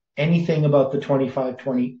present anything about the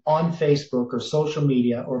 2520 on Facebook or social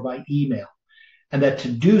media or by email, and that to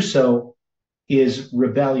do so is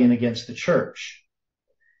rebellion against the church.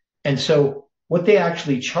 And so what they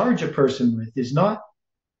actually charge a person with is not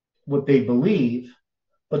what they believe,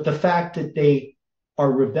 but the fact that they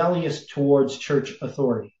are rebellious towards church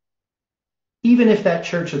authority, even if that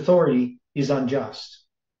church authority is unjust,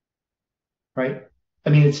 right?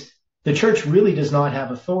 I mean, the church really does not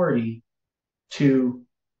have authority to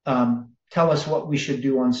tell us what we should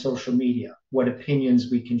do on social media, what opinions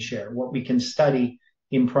we can share, what we can study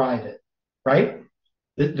in private, right?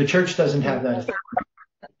 The church doesn't have that authority.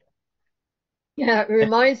 Yeah, it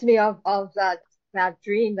reminds me of that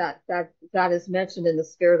dream that is mentioned in the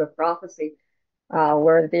Spirit of Prophecy,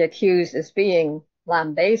 where the accused is being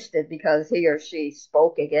lambasted because he or she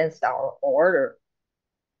spoke against our order.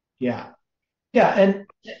 Yeah.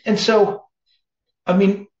 And so, I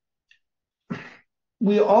mean,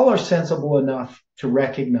 we all are sensible enough to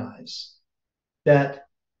recognize that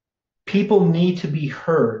people need to be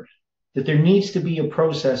heard, that there needs to be a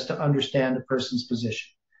process to understand a person's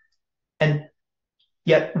position. And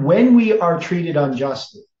yet, when we are treated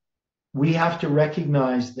unjustly, we have to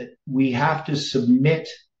recognize that we have to submit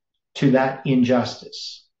to that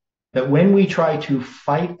injustice. That when we try to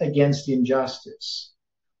fight against injustice,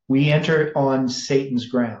 we enter on Satan's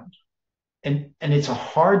ground. And it's a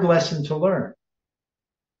hard lesson to learn.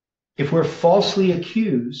 If we're falsely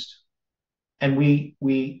accused and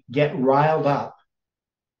we get riled up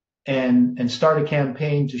and start a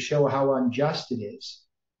campaign to show how unjust it is,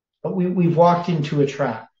 but we've walked into a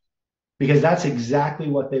trap, because that's exactly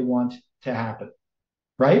what they want to happen,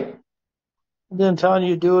 right? Then telling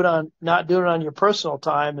you not do it on your personal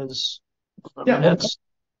time is,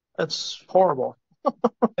 that's horrible.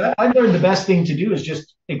 I learned the best thing to do is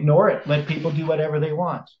just ignore it. Let people do whatever they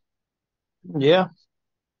want. Yeah.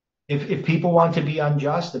 If people want to be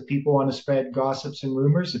unjust, if people want to spread gossips and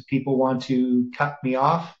rumors, if people want to cut me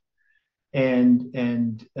off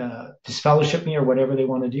and disfellowship me or whatever they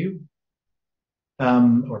want to do,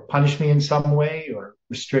 or punish me in some way, or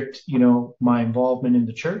restrict, my involvement in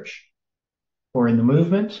the church or in the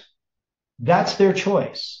movement, that's their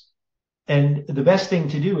choice. And the best thing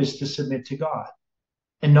to do is to submit to God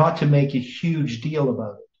and not to make a huge deal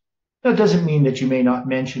about it. That doesn't mean that you may not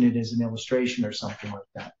mention it as an illustration or something like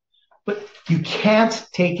that. But you can't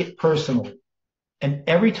take it personally. And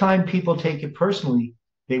every time people take it personally,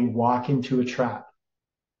 they walk into a trap.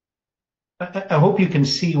 I hope you can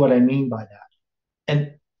see what I mean by that.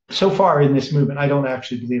 And so far in this movement, I don't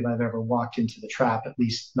actually believe I've ever walked into the trap, at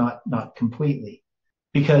least not completely,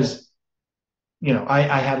 because, I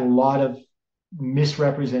had a lot of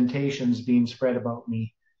misrepresentations being spread about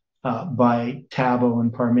me by Tabo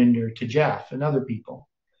and Parminder to Jeff and other people.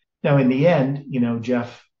 Now, in the end,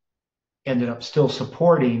 Jeff ended up still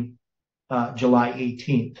supporting July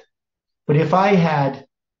 18th. But if I had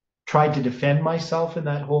tried to defend myself in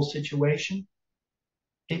that whole situation,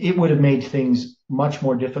 it would have made things much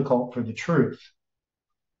more difficult for the truth.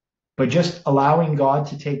 But just allowing God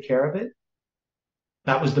to take care of it,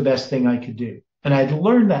 that was the best thing I could do. And I'd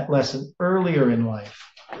learned that lesson earlier in life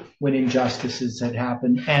when injustices had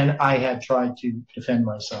happened and I had tried to defend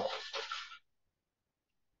myself.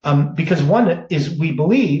 Because one is we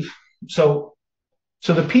believe, so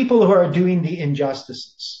the people who are doing the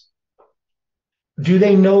injustices, do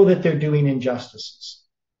they know that they're doing injustices?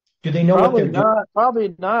 Do they know what they're doing?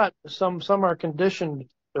 Probably not. Some are conditioned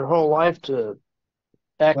their whole life to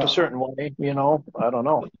act a Well, certain way, I don't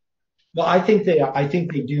know. well, I think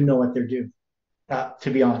they do know what they're doing. To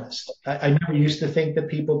be honest, I never used to think that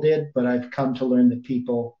people did, but I've come to learn that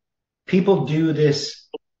people do this.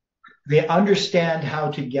 They understand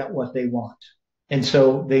how to get what they want, and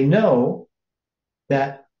so they know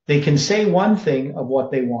that they can say one thing of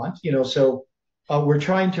what they want. So we're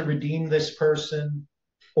trying to redeem this person,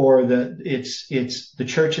 or it's the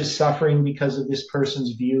church is suffering because of this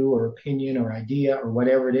person's view or opinion or idea or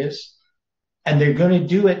whatever it is, and they're going to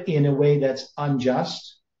do it in a way that's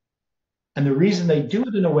unjust. And the reason they do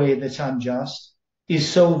it in a way that's unjust is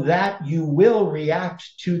so that you will react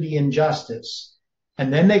to the injustice.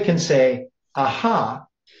 And then they can say, aha,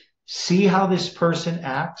 see how this person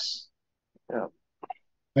acts? Yeah.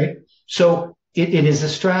 Right? So it is a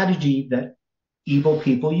strategy that evil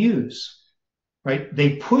people use, right?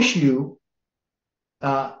 They push you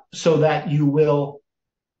so that you will,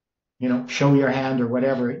 show your hand or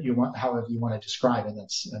whatever you want, however you want to describe it.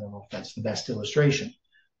 I don't know if that's the best illustration,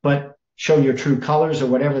 but show your true colors or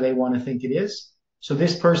whatever they want to think it is. So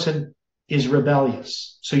this person is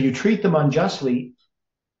rebellious. So you treat them unjustly.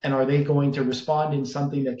 And are they going to respond in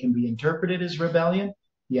something that can be interpreted as rebellion?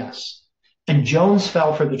 Yes. And Jones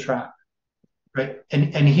fell for the trap, right?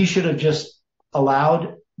 And he should have just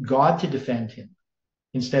allowed God to defend him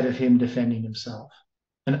instead of him defending himself.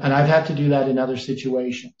 And I've had to do that in other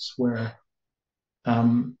situations where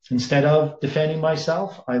instead of defending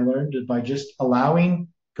myself, I learned that by just allowing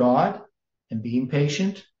God and being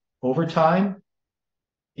patient over time,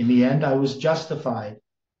 in the end, I was justified.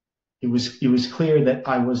 It was clear that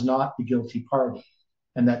I was not the guilty party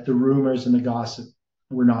and that the rumors and the gossip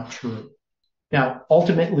were not true. Now,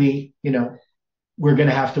 ultimately, we're going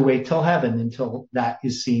to have to wait till heaven until that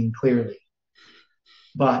is seen clearly.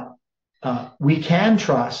 But we can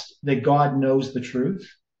trust that God knows the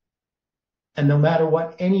truth. And no matter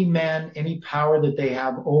what any power that they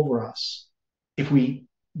have over us, if we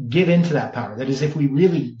give into that power, that is, if we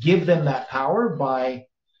really give them that power by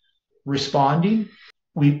responding,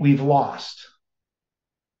 we've lost.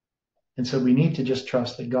 And so we need to just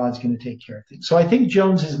trust that God's going to take care of things. So I think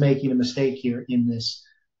Jones is making a mistake here in this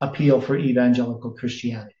appeal for evangelical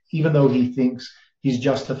Christianity, even though he thinks he's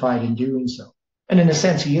justified in doing so. And in a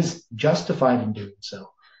sense, he is justified in doing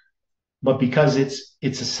so. But because it's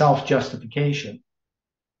a self-justification,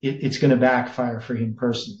 it's going to backfire for him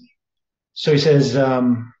personally. So he says,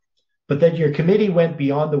 but that your committee went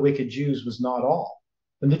beyond the wicked Jews was not all.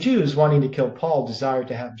 And the Jews, wanting to kill Paul, desired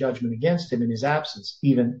to have judgment against him in his absence.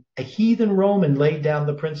 Even a heathen Roman laid down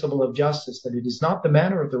the principle of justice, that it is not the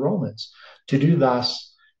manner of the Romans to do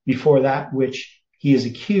thus before that which he is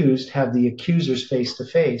accused, have the accusers face to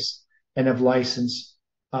face, and have license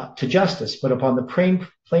to justice, but upon the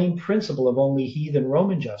plain principle of only heathen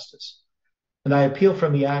Roman justice. And I appeal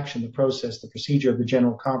from the action, the process, the procedure of the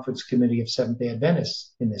General Conference Committee of Seventh-day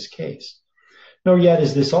Adventists in this case. Nor yet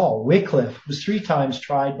is this all. Wycliffe was 3 times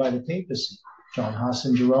tried by the papacy. John Huss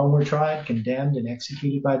and Jerome were tried, condemned, and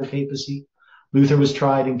executed by the papacy. Luther was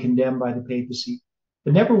tried and condemned by the papacy.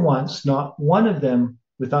 But never once, not one of them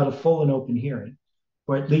without a full and open hearing,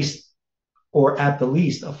 or at the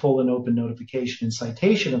least, a full and open notification and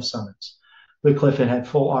citation of summons. Wycliffe had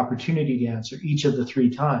full opportunity to answer each of the 3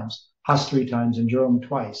 times. Huss 3 times and Jerome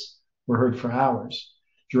twice were heard for hours.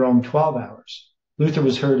 Jerome 12 hours. Luther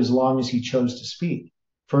was heard as long as he chose to speak,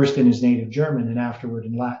 first in his native German and afterward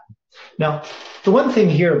in Latin. Now, the one thing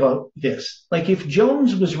here about this, like if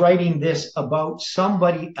Jones was writing this about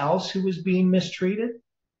somebody else who was being mistreated,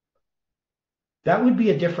 that would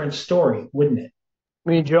be a different story, wouldn't it?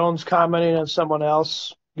 I mean, Jones commenting on someone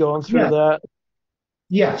else going through that.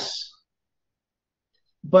 Yes.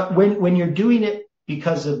 But when you're doing it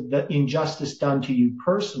because of the injustice done to you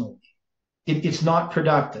personally, it's not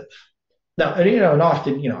productive. Now, and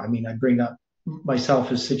often, I bring up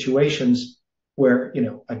myself as situations where,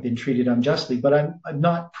 I've been treated unjustly, but I'm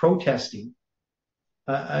not protesting.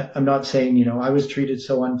 I'm not saying, I was treated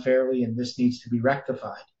so unfairly and this needs to be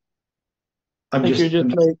rectified.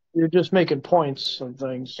 You're just making points and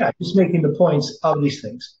things. Yeah, just making the points of these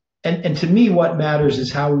things. And to me, what matters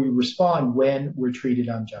is how we respond when we're treated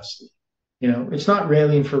unjustly. It's not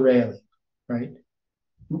railing for railing, right?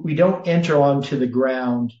 We don't enter onto the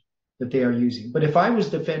ground that they are using. But if I was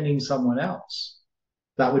defending someone else,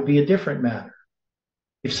 that would be a different matter.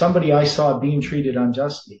 If somebody I saw being treated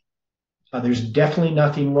unjustly, there's definitely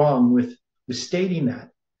nothing wrong with stating that.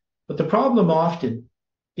 But the problem often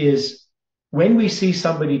is when we see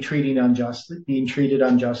somebody being treated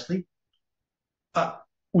unjustly,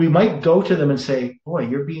 we might go to them and say, boy,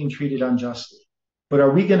 you're being treated unjustly. But are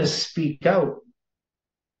we going to speak out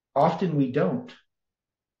Often we don't.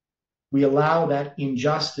 We allow that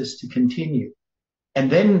injustice to continue. And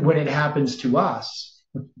then when it happens to us,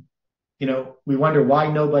 we wonder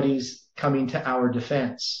why nobody's coming to our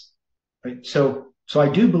defense. Right? So I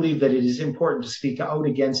do believe that it is important to speak out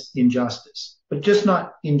against injustice, but just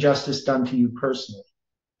not injustice done to you personally.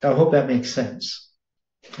 I hope that makes sense.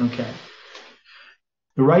 Okay.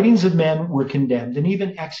 The writings of men were condemned and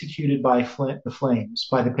even executed by the flames,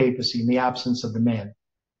 by the papacy in the absence of the men.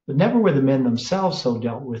 But never were the men themselves so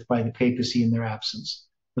dealt with by the papacy in their absence,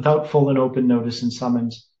 without full and open notice and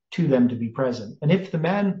summons to them to be present. And if the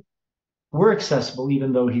man were accessible,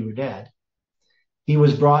 even though he were dead, he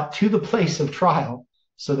was brought to the place of trial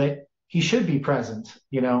so that he should be present.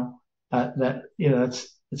 It's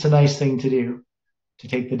a nice thing to do, to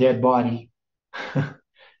take the dead body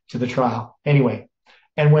to the trial. Anyway,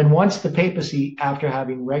 and when once the papacy, after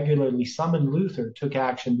having regularly summoned Luther, took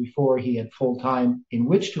action before he had full time in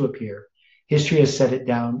which to appear, history has set it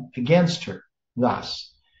down against her.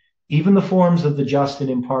 Thus, even the forms of the just and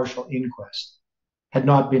impartial inquest had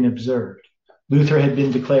not been observed. Luther had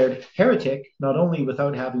been declared heretic, not only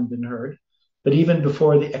without having been heard, but even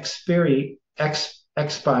before the expiry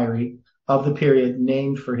of the period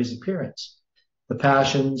named for his appearance. The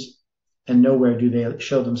passions, and nowhere do they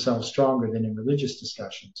show themselves stronger than in religious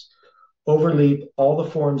discussions, overleap all the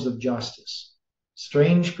forms of justice.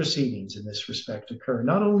 Strange proceedings in this respect occur,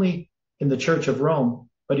 not only in the Church of Rome,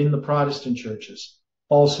 but in the Protestant churches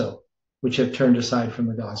also, which have turned aside from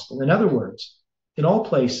the gospel. In other words, in all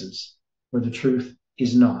places where the truth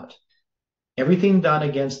is not, everything done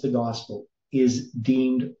against the gospel is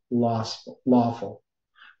deemed lawful.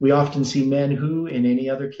 We often see men who, in any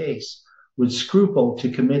other case, would scruple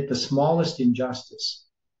to commit the smallest injustice,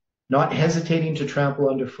 not hesitating to trample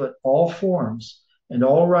underfoot all forms and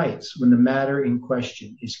all rights when the matter in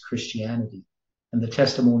question is Christianity and the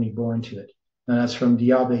testimony borne to it. Now that's from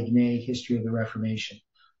D'Aubigné, History of the Reformation,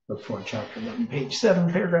 book 4, chapter 11, page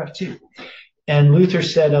 7, paragraph 2. And Luther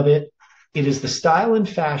said of it, it is the style and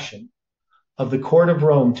fashion of the court of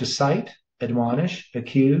Rome to cite, admonish,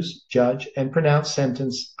 accuse, judge, and pronounce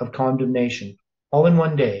sentence of condemnation all in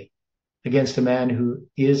one day against a man who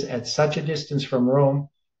is at such a distance from Rome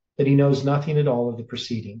that he knows nothing at all of the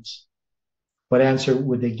proceedings. What answer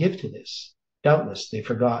would they give to this? Doubtless they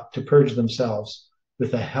forgot to purge themselves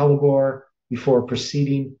with a hellebore before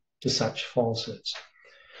proceeding to such falsehoods.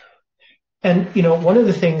 And, one of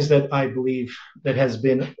the things that I believe that has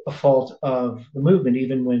been a fault of the movement,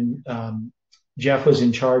 even when Jeff was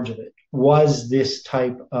in charge of it, was this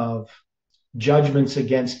type of judgments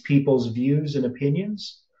against people's views and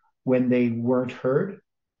opinions when they weren't heard.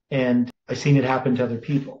 And I've seen it happen to other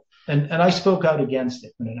people. And I spoke out against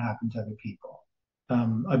it when it happened to other people.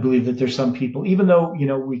 I believe that there's some people, even though,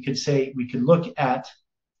 we could look at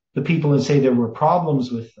the people and say there were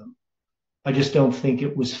problems with them, I just don't think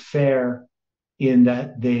it was fair in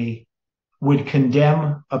that they would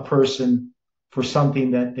condemn a person for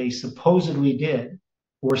something that they supposedly did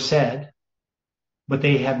or said, but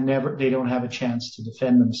they don't have a chance to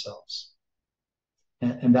defend themselves.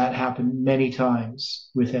 And that happened many times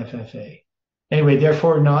with FFA. Anyway,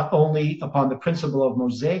 therefore, not only upon the principle of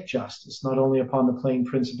Mosaic justice, not only upon the plain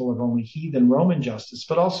principle of only heathen Roman justice,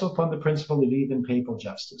 but also upon the principle of even papal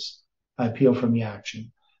justice, I appeal from the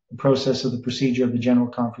action, the process of the procedure of the General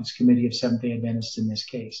Conference Committee of Seventh-day Adventists in this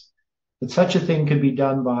case, that such a thing could be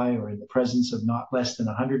done by or in the presence of not less than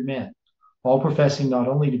 100 men, all professing not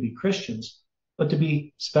only to be Christians, but to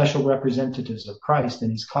be special representatives of Christ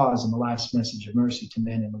and his cause in the last message of mercy to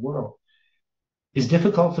men in the world, is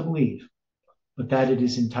difficult to believe, but that it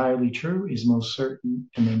is entirely true is most certain,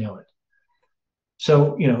 and they know it.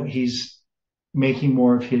 So, he's making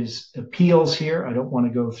more of his appeals here. I don't want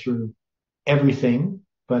to go through everything,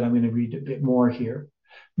 but I'm going to read a bit more here.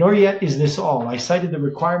 Nor yet is this all. I cited the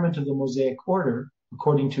requirement of the Mosaic order,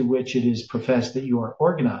 according to which it is professed that you are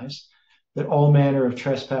organized, that all manner of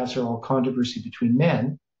trespass or all controversy between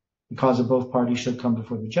men, the cause of both parties, should come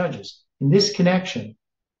before the judges. In this connection,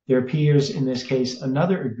 there appears in this case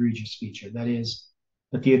another egregious feature, that is,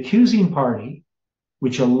 that the accusing party,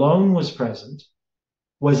 which alone was present,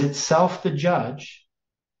 was itself the judge,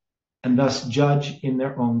 and thus judge in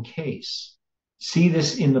their own case. See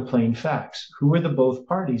this in the plain facts. Who were the both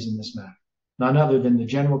parties in this matter? None other than the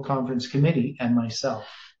General Conference Committee and myself.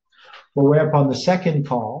 For whereupon the second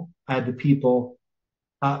call, I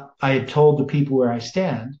had told the people where I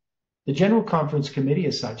stand. The General Conference Committee,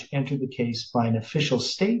 as such, entered the case by an official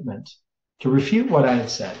statement to refute what I had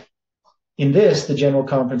said. In this, the General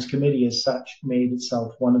Conference Committee, as such, made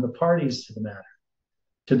itself one of the parties to the matter,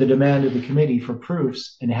 to the demand of the committee for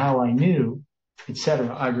proofs and how I knew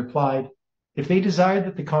etc. I replied, if they desired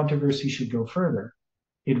that the controversy should go further,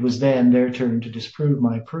 it was then their turn to disprove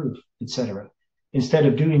my proof, etc. Instead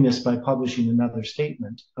of doing this by publishing another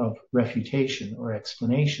statement of refutation or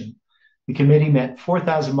explanation, the committee met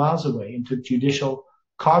 4,000 miles away and took judicial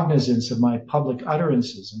cognizance of my public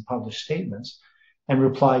utterances and published statements and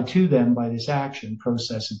replied to them by this action,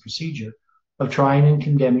 process, and procedure of trying and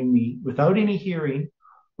condemning me without any hearing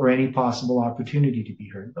or any possible opportunity to be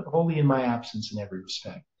heard, but wholly in my absence in every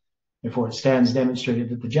respect. Therefore, it stands demonstrated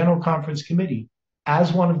that the General Conference Committee,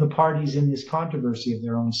 as one of the parties in this controversy of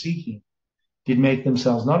their own seeking, did make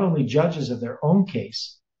themselves not only judges of their own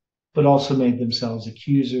case, but also made themselves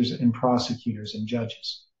accusers and prosecutors and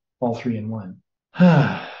judges, all three in one.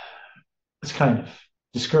 It's kind of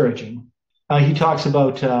discouraging. He talks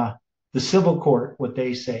about the civil court, what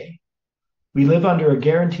they say. We live under a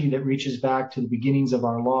guarantee that reaches back to the beginnings of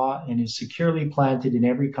our law and is securely planted in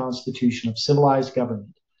every constitution of civilized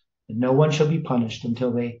government, that no one shall be punished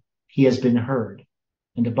until he has been heard.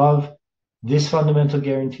 And above this fundamental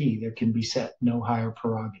guarantee, there can be set no higher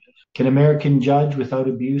prerogative. Can an American judge without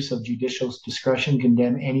abuse of judicial discretion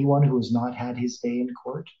condemn anyone who has not had his day in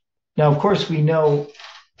court? Now, of course, we know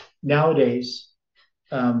nowadays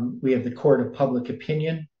we have the court of public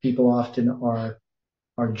opinion. People often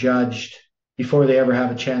are judged before they ever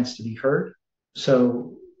have a chance to be heard.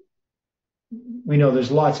 So we know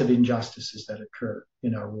there's lots of injustices that occur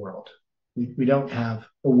in our world. We don't have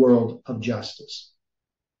a world of justice.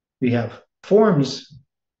 We have forms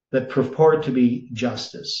that purport to be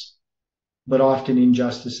justice, but often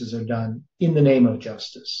injustices are done in the name of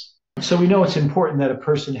justice. So we know it's important that a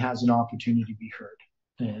person has an opportunity to be heard.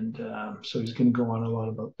 And so he's going to go on a lot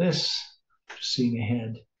about this, just seeing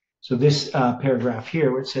ahead. So this paragraph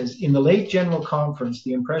here, where it says, in the late General Conference,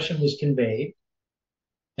 the impression was conveyed,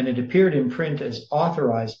 and it appeared in print as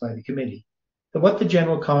authorized by the committee, that what the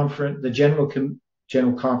General Conference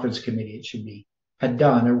Committee, it should be, had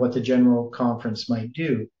done, or what the General Conference might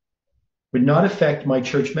do, would not affect my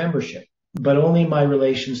church membership, but only my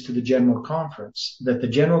relations to the General Conference, that the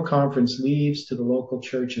General Conference leaves to the local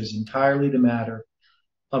churches entirely the matter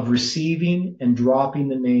of receiving and dropping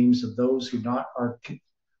the names of those who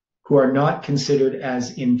are not considered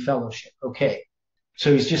as in fellowship. Okay,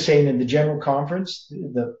 so he's just saying in the General Conference,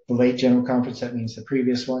 the late General Conference, that means the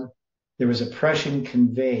previous one, there was oppression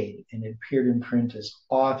conveyed and it appeared in print as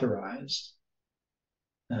authorized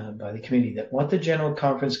by the committee, that what the General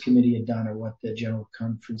Conference Committee had done or what the General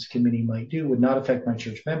Conference Committee might do would not affect my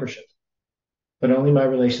church membership, but only my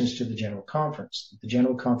relations to the General Conference. The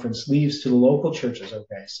General Conference leaves to the local churches,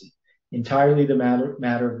 okay, I see, entirely the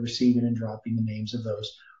matter of receiving and dropping the names of those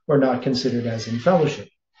who are not considered as in fellowship.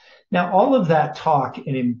 Now, all of that talk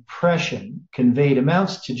and impression conveyed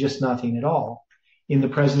amounts to just nothing at all in the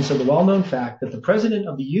presence of the well-known fact that the president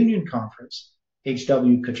of the Union Conference,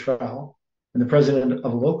 H.W. Cottrell, and the president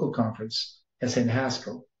of a local conference, S.N.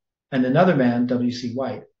 Haskell, and another man, W.C.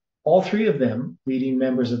 White, all three of them leading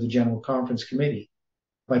members of the General Conference Committee,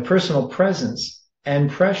 by personal presence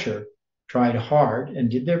and pressure, tried hard and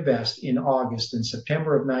did their best in August and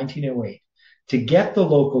September of 1908 to get the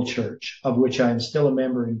local church, of which I am still a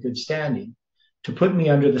member in good standing, to put me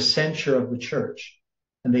under the censure of the church.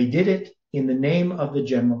 And they did it in the name of the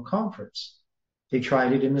General Conference. They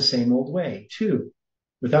tried it in the same old way, too,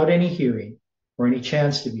 without any hearing or any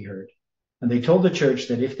chance to be heard. And they told the church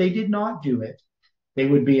that if they did not do it, they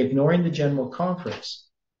would be ignoring the General Conference.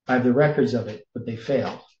 I have the records of it, but they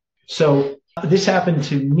failed. So this happened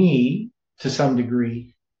to me to some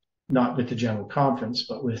degree, not with the General Conference,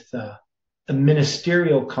 but with a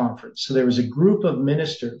ministerial conference. So there was a group of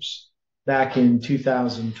ministers back in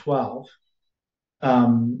 2012. I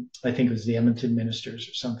think it was the Edmonton ministers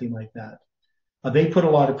or something like that. They put a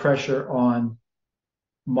lot of pressure on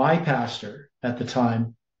my pastor at the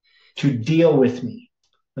time to deal with me.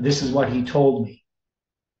 This is what he told me.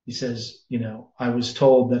 He says, I was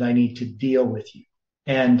told that I need to deal with you.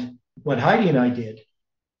 And what Heidi and I did,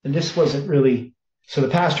 and this wasn't really, so the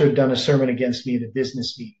pastor had done a sermon against me at a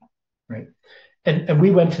business meeting, right? And we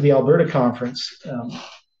went to the Alberta conference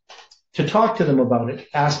to talk to them about it,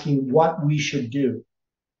 asking what we should do.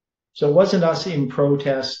 So it wasn't us in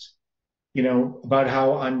protest, about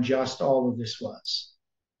how unjust all of this was.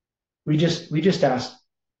 We just asked,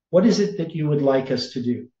 what is it that you would like us to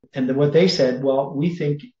do? And then what they said, well, we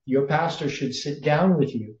think your pastor should sit down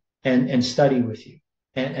with you and study with you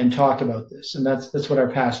and talk about this. And that's what our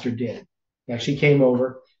pastor did. He actually came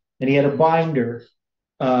over and he had a binder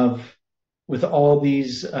with all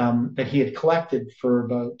these that he had collected for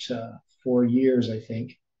about 4 years, I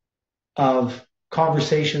think, of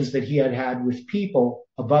conversations that he had had with people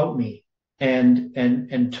about me.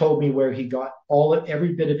 and told me where he got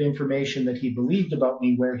every bit of information that he believed about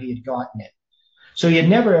me, where he had gotten it. So he had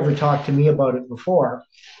never ever talked to me about it before.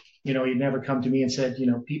 He'd never come to me and said,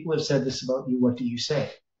 people have said this about you. What do you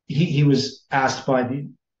say? He was asked by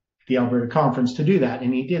the Alberta conference to do that,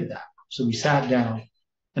 and he did that. So we sat down,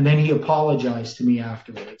 and then he apologized to me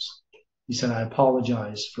afterwards. He said, I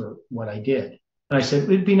apologize for what I did. And I said,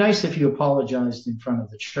 it'd be nice if you apologized in front of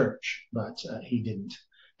the church, but he didn't.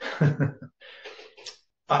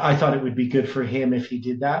 I thought it would be good for him if he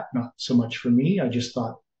did that, not so much for me. I just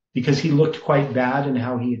thought, because he looked quite bad in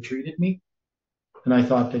how he had treated me. And I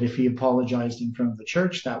thought that if he apologized in front of the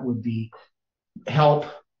church, that would be help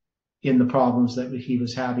in the problems that he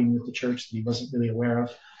was having with the church that he wasn't really aware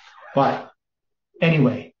of. But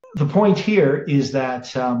anyway, the point here is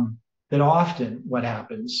that that often what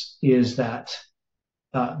happens is that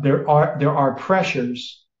there are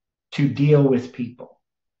pressures to deal with people.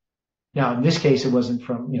 Now, in this case, it wasn't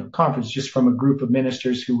from conference, just from a group of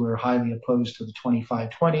ministers who were highly opposed to the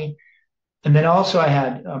 25-20. And then also I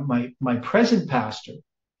had my present pastor.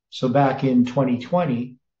 So back in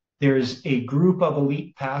 2020, there's a group of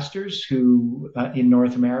elite pastors who in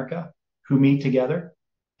North America who meet together.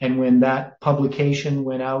 And when that publication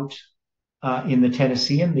went out in the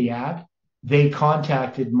Tennessean, the ad, they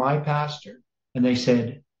contacted my pastor and they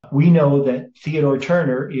said, we know that Theodore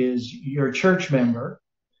Turner is your church member,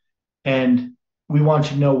 and we want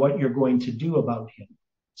to know what you're going to do about him.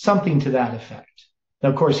 Something to that effect. Now,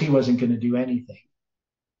 of course, he wasn't going to do anything.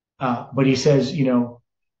 But he says,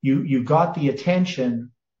 you got the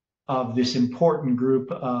attention of this important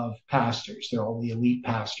group of pastors. They're all the elite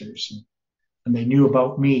pastors. And they knew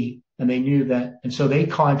about me, and they knew that. And so they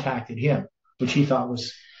contacted him, which he thought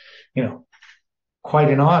was, quite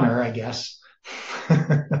an honor, I guess.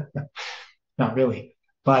 Not really.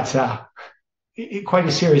 But quite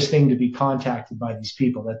a serious thing to be contacted by these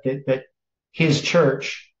people, that his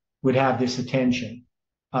church would have this attention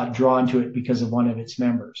drawn to it because of one of its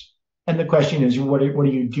members. And the question is, what are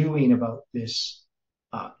you doing about this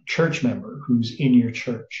church member who's in your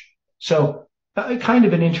church? So kind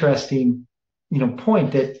of an interesting,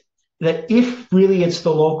 point that if really it's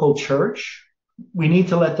the local church, we need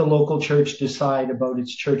to let the local church decide about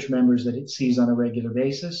its church members that it sees on a regular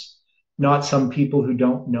basis, not some people who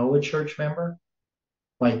don't know a church member,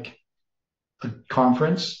 like a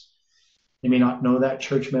conference. They may not know that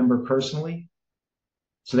church member personally,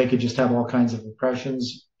 so they could just have all kinds of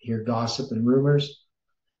impressions, hear gossip and rumors.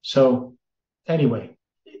 So anyway,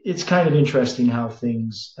 it's kind of interesting how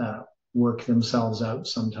things work themselves out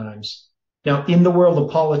sometimes. Now, in the world of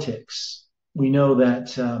politics, we know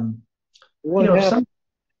that,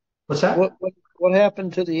 what's that? What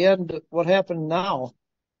happened to the end? What happened now?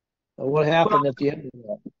 What happened at the end of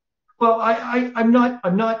that? Well, I'm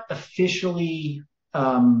not officially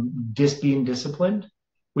being disciplined,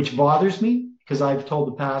 which bothers me, because I've told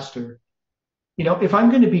the pastor, if I'm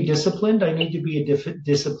going to be disciplined, I need to be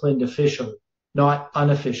disciplined officially, not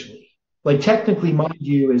unofficially. Like, technically, my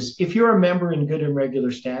view is, if you're a member in good and regular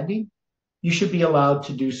standing, you should be allowed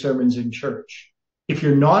to do sermons in church. If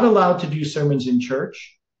you're not allowed to do sermons in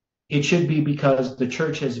church, it should be because the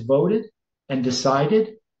church has voted and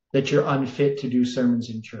decided that you're unfit to do sermons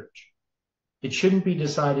in church. It shouldn't be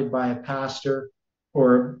decided by a pastor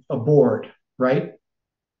or a board, right?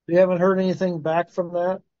 You haven't heard anything back from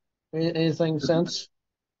that? Anything since?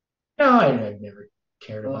 No, I've never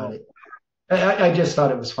cared about it. I just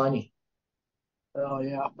thought it was funny. Oh,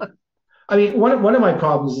 yeah. I mean, one of my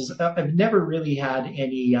problems is I've never really had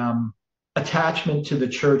any attachment to the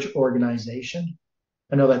church organization.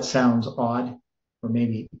 I know that sounds odd or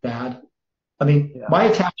maybe bad. I mean, my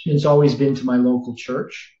attachment's always been to my local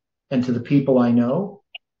church and to the people I know.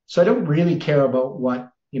 So I don't really care about what,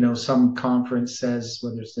 some conference says,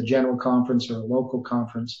 whether it's the general conference or a local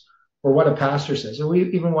conference, or what a pastor says, or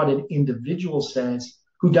even what an individual says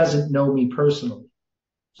who doesn't know me personally.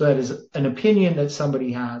 So that is an opinion that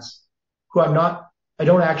somebody has who I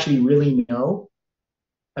don't actually really know.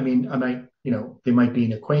 I mean, I might, they might be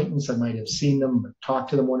an acquaintance. I might have seen them or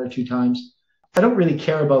talked to them one or two times. I don't really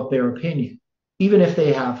care about their opinion, even if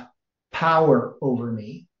they have power over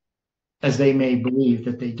me, as they may believe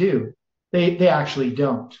that they do. They actually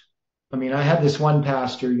don't. I mean, I had this one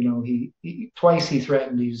pastor, he twice he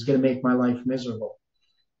threatened he was going to make my life miserable.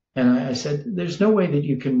 And I said, there's no way that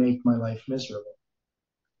you can make my life miserable.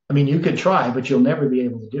 I mean, you could try, but you'll never be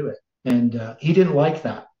able to do it. And he didn't like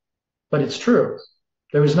that. But it's true.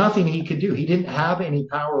 There was nothing he could do. He didn't have any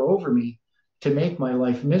power over me to make my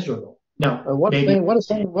life miserable. Now, what a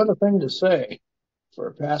thing to say for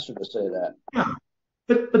a pastor to say that. Yeah.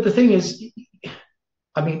 But the thing is,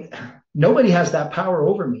 I mean, nobody has that power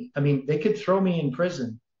over me. I mean, they could throw me in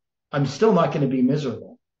prison. I'm still not going to be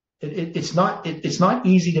miserable. It's not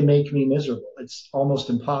easy to make me miserable. It's almost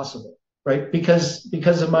impossible, right? Because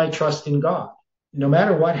of my trust in God. No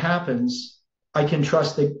matter what happens, I can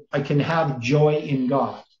trust that I can have joy in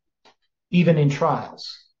God, even in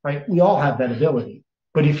trials, right? We all have that ability.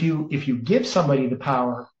 But if you give somebody the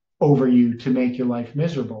power over you to make your life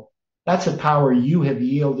miserable, that's a power you have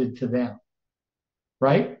yielded to them,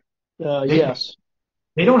 right? They Yes.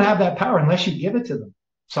 they don't have that power unless you give it to them.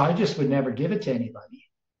 So I just would never give it to anybody.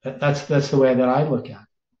 That's the way that I look at it.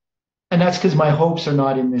 And that's because my hopes are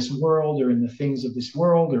not in this world or in the things of this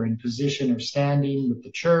world or in position or standing with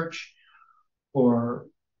the church or,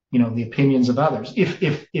 the opinions of others.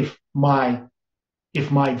 If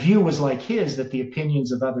my view was like his, that the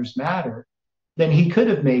opinions of others matter, then he could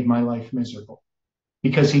have made my life miserable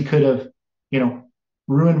because he could have,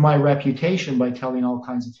 ruined my reputation by telling all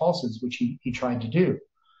kinds of falsehoods, which he tried to do.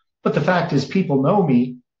 But the fact is, people know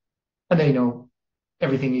me and they know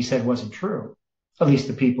everything he said wasn't true. At least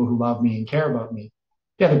the people who love me and care about me.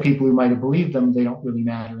 The other people who might have believed them, they don't really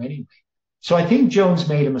matter anyway. So I think Jones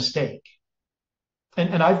made a mistake.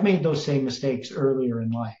 And I've made those same mistakes earlier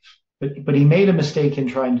in life. But he made a mistake in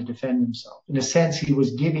trying to defend himself. In a sense, he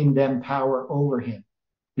was giving them power over him,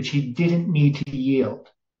 which he didn't need to yield,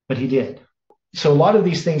 but he did. So a lot of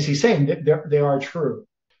these things he's saying, they are true.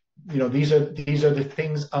 These are the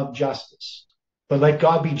things of justice. But let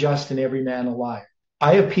God be just and every man a liar.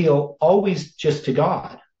 I appeal always just to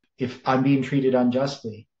God. If I'm being treated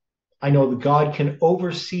unjustly, I know that God can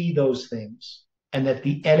oversee those things and that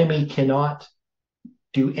the enemy cannot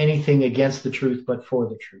do anything against the truth but for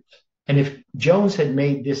the truth. And if Jones had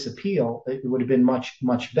made this appeal, it would have been much,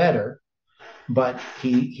 much better. But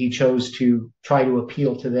he chose to try to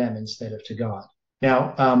appeal to them instead of to God.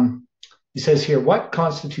 Now, he says here, what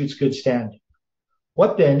constitutes good standing?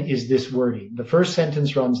 What then is this wording? The first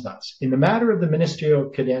sentence runs thus. In the matter of the ministerial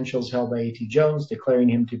credentials held by A.T. Jones, declaring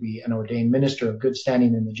him to be an ordained minister of good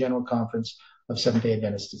standing in the General Conference of Seventh-day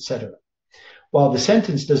Adventists, etc. While the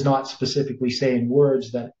sentence does not specifically say in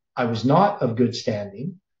words that I was not of good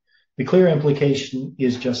standing, the clear implication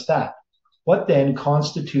is just that. What then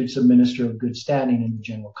constitutes a minister of good standing in the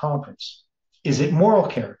General Conference? Is it moral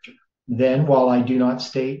character? Then, while I do not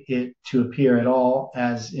state it to appear at all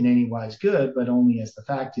as in any wise good, but only as the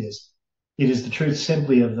fact is, it is the truth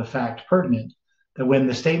simply of the fact pertinent that when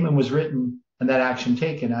the statement was written and that action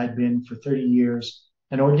taken, I had been for 30 years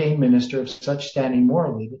an ordained minister of such standing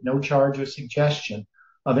morally that no charge or suggestion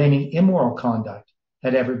of any immoral conduct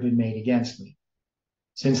had ever been made against me.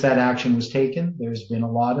 Since that action was taken, there's been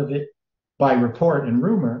a lot of it by report and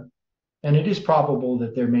rumor, and it is probable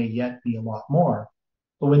that there may yet be a lot more.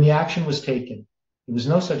 But when the action was taken, there was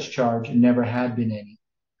no such charge and never had been any.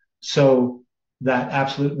 So that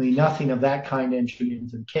absolutely nothing of that kind entered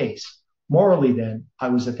into the case. Morally, then, I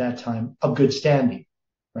was at that time of good standing,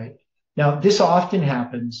 right? Now, this often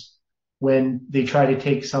happens when they try to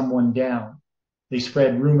take someone down. They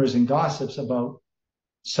spread rumors and gossips about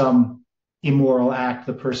some immoral act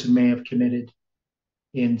the person may have committed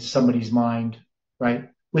in somebody's mind, right?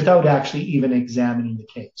 Without actually even examining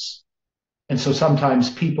the case. And so sometimes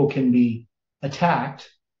people can be attacked.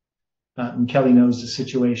 And Kelly knows a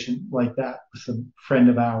situation like that with a friend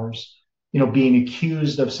of ours, being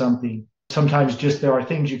accused of something. Sometimes just there are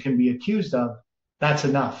things you can be accused of. That's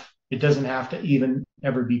enough. It doesn't have to even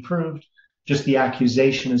ever be proved. Just the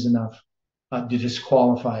accusation is enough to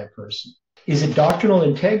disqualify a person. Is it doctrinal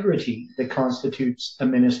integrity that constitutes a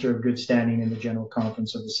minister of good standing in the General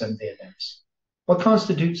Conference of the Seventh-day Adventists? What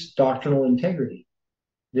constitutes doctrinal integrity?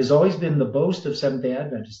 It has always been the boast of Seventh-day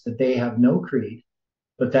Adventists that they have no creed,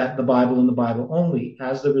 but that the Bible and the Bible only,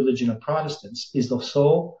 as the religion of Protestants, is the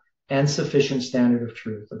sole and sufficient standard of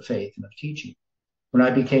truth, of faith, and of teaching. When I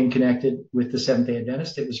became connected with the Seventh-day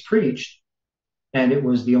Adventists, it was preached, and it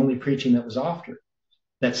was the only preaching that was offered,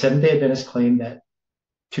 that Seventh-day Adventists claimed that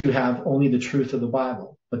to have only the truth of the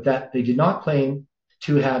Bible, but that they did not claim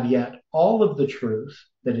to have yet all of the truth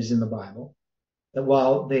that is in the Bible, that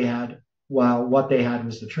while what they had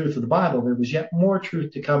was the truth of the Bible, there was yet more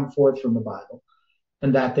truth to come forth from the Bible,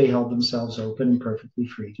 and that they held themselves open and perfectly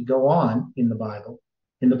free to go on in the Bible,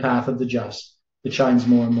 in the path of the just, that shines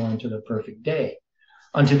more and more into the perfect day.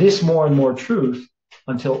 Unto this more and more truth,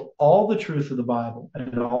 until all the truth of the Bible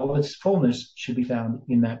and all its fullness should be found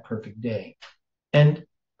in that perfect day. And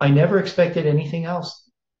I never expected anything else,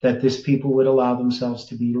 that this people would allow themselves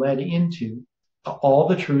to be led into all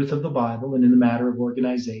the truth of the Bible and in the matter of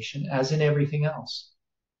organization, as in everything else.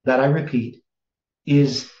 That, I repeat,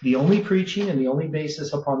 is the only preaching and the only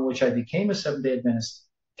basis upon which I became a Seventh-day Adventist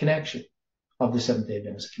connection, of the Seventh-day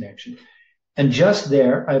Adventist connection. And just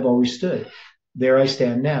there I've always stood. There I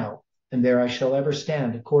stand now, and there I shall ever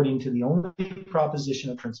stand, according to the only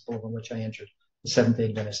proposition or principle on which I entered the Seventh-day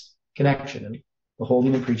Adventist connection, and the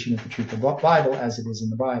holding and preaching of the truth of the Bible as it is in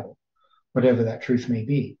the Bible, whatever that truth may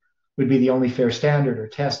be, would be the only fair standard or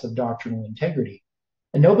test of doctrinal integrity.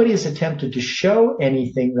 And nobody has attempted to show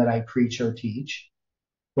anything that I preach or teach,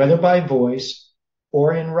 whether by voice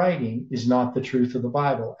or in writing, is not the truth of the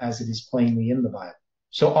Bible as it is plainly in the Bible.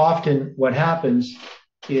 So often what happens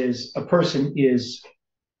is a person is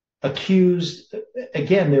accused,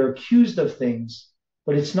 again, they're accused of things,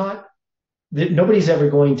 but it's not that nobody's ever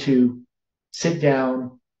going to sit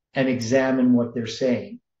down and examine what they're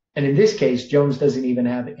saying. And in this case, Jones doesn't even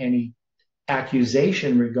have any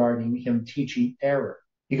accusation regarding him teaching error.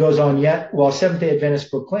 He goes on, yet, while Seventh-day Adventists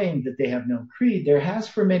proclaim that they have no creed, there has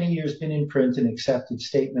for many years been in print an accepted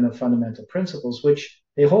statement of fundamental principles, which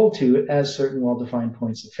they hold to as certain well-defined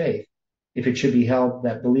points of faith. If it should be held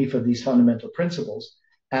that belief of these fundamental principles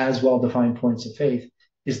as well-defined points of faith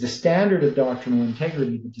is the standard of doctrinal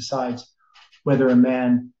integrity that decides whether a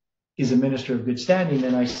man is a minister of good standing,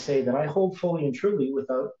 then I say that I hold fully and truly,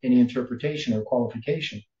 without any interpretation or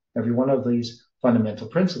qualification, every one of these fundamental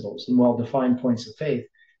principles and well-defined points of faith,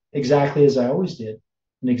 exactly as I always did,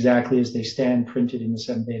 and exactly as they stand printed in the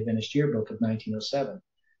Seventh-day Adventist Yearbook of 1907,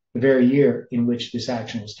 the very year in which this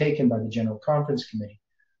action was taken by the General Conference Committee,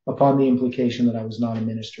 upon the implication that I was not a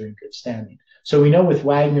minister in good standing. So we know with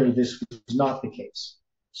Wagner this was not the case.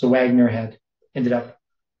 So Wagner had ended up,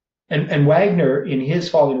 and Wagner, in his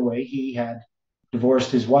falling away, he had divorced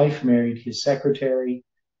his wife, married his secretary.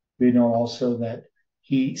 We know also that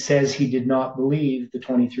he says he did not believe the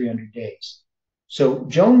 2300 days. So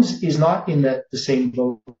Jones is not in the same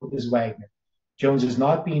boat as Wagner. Jones is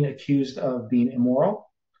not being accused of being immoral,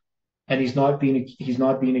 and he's not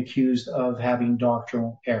being accused of having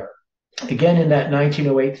doctrinal error. Again, in that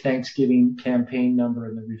 1908 Thanksgiving campaign number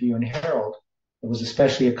in the Review and Herald, there was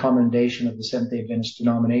especially a commendation of the Seventh-day Adventist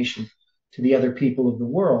denomination to the other people of the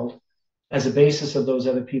world as a basis of those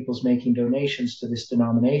other people's making donations to this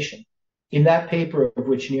denomination. In that paper, of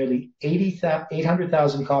which nearly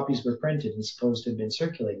 800,000 copies were printed and supposed to have been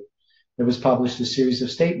circulated, there was published a series of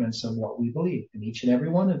statements of what we believe. And each and every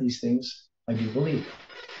one of these things I do believe.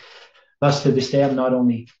 Thus, to this day, I'm not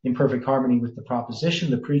only in perfect harmony with the proposition,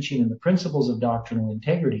 the preaching, and the principles of doctrinal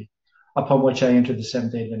integrity upon which I entered the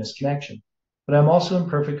Seventh-day Adventist connection, but I'm also in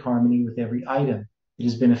perfect harmony with every item that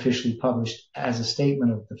has been officially published as a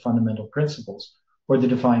statement of the fundamental principles or the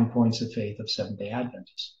defined points of faith of Seventh-day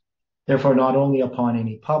Adventists. Therefore, not only upon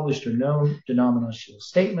any published or known denominational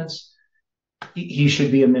statements, he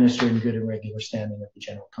should be a minister in good and regular standing at the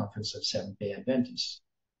General Conference of Seventh-day Adventists.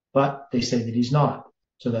 But they say that he's not,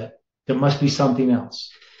 so that there must be something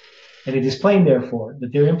else. And it is plain, therefore,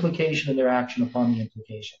 that their implication and their action upon the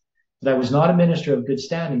implication that I was not a minister of good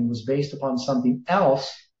standing was based upon something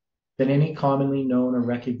else than any commonly known or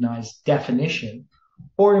recognized definition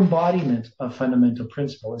or embodiment of fundamental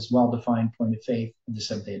principle as well-defined point of faith of the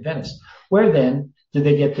Seventh-day Adventists. Where then did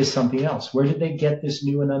they get this something else? Where did they get this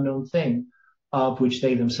new and unknown thing of which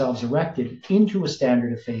they themselves erected into a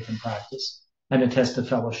standard of faith and practice and a test of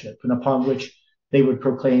fellowship, and upon which they would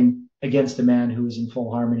proclaim against a man who is in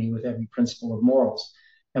full harmony with every principle of morals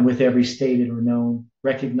and with every stated or known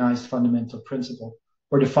recognized fundamental principle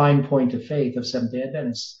or defined point of faith of Seventh-day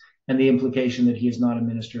Adventists, and the implication that he is not a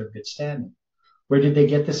minister of good standing? Where did they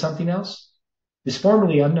get this something else? This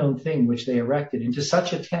formerly unknown thing which they erected into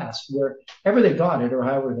such a test, wherever they got it or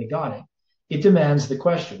however they got it, it demands the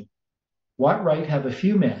question, what right have a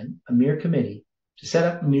few men, a mere committee, to set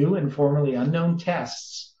up new and formerly unknown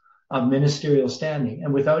tests of ministerial standing,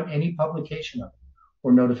 and without any publication of it,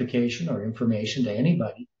 or notification or information to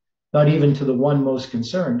anybody, not even to the one most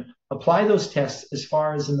concerned, apply those tests as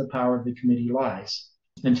far as in the power of the committee lies,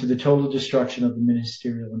 and to the total destruction of the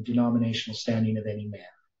ministerial and denominational standing of any man.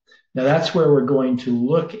 Now that's where we're going to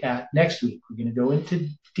look at next week. We're going to go into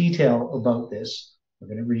detail about this. We're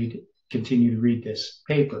going to continue to read this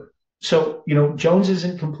paper. So, Jones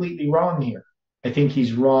isn't completely wrong here. I think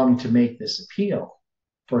he's wrong to make this appeal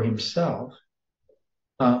for himself.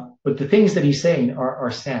 But the things that he's saying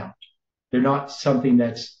are sound. They're not something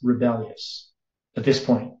that's rebellious at this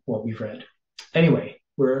point, what we've read. Anyway,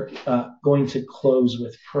 we're going to close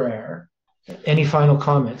with prayer. Any final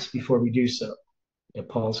comments before we do so?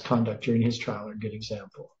 Paul's conduct during his trial are a good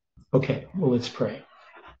example. Okay, well, let's pray.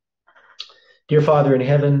 Dear Father in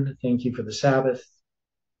heaven, thank you for the Sabbath.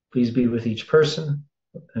 Please be with each person.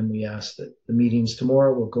 And we ask that the meetings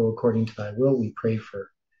tomorrow will go according to thy will. We pray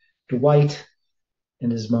for Dwight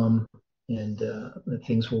and his mom, and that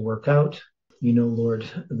things will work out. You know, Lord,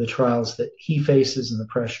 the trials that he faces and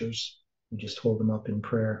the pressures. We just hold them up in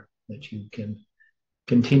prayer that you can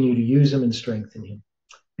continue to use him and strengthen him.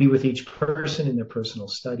 Be with each person in their personal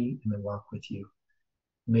study and their walk with you.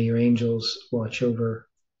 May your angels watch over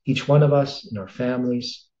each one of us and our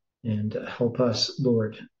families and help us,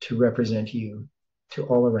 Lord, to represent you to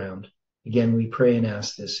all around. Again, we pray and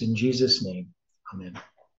ask this in Jesus' name. Amen.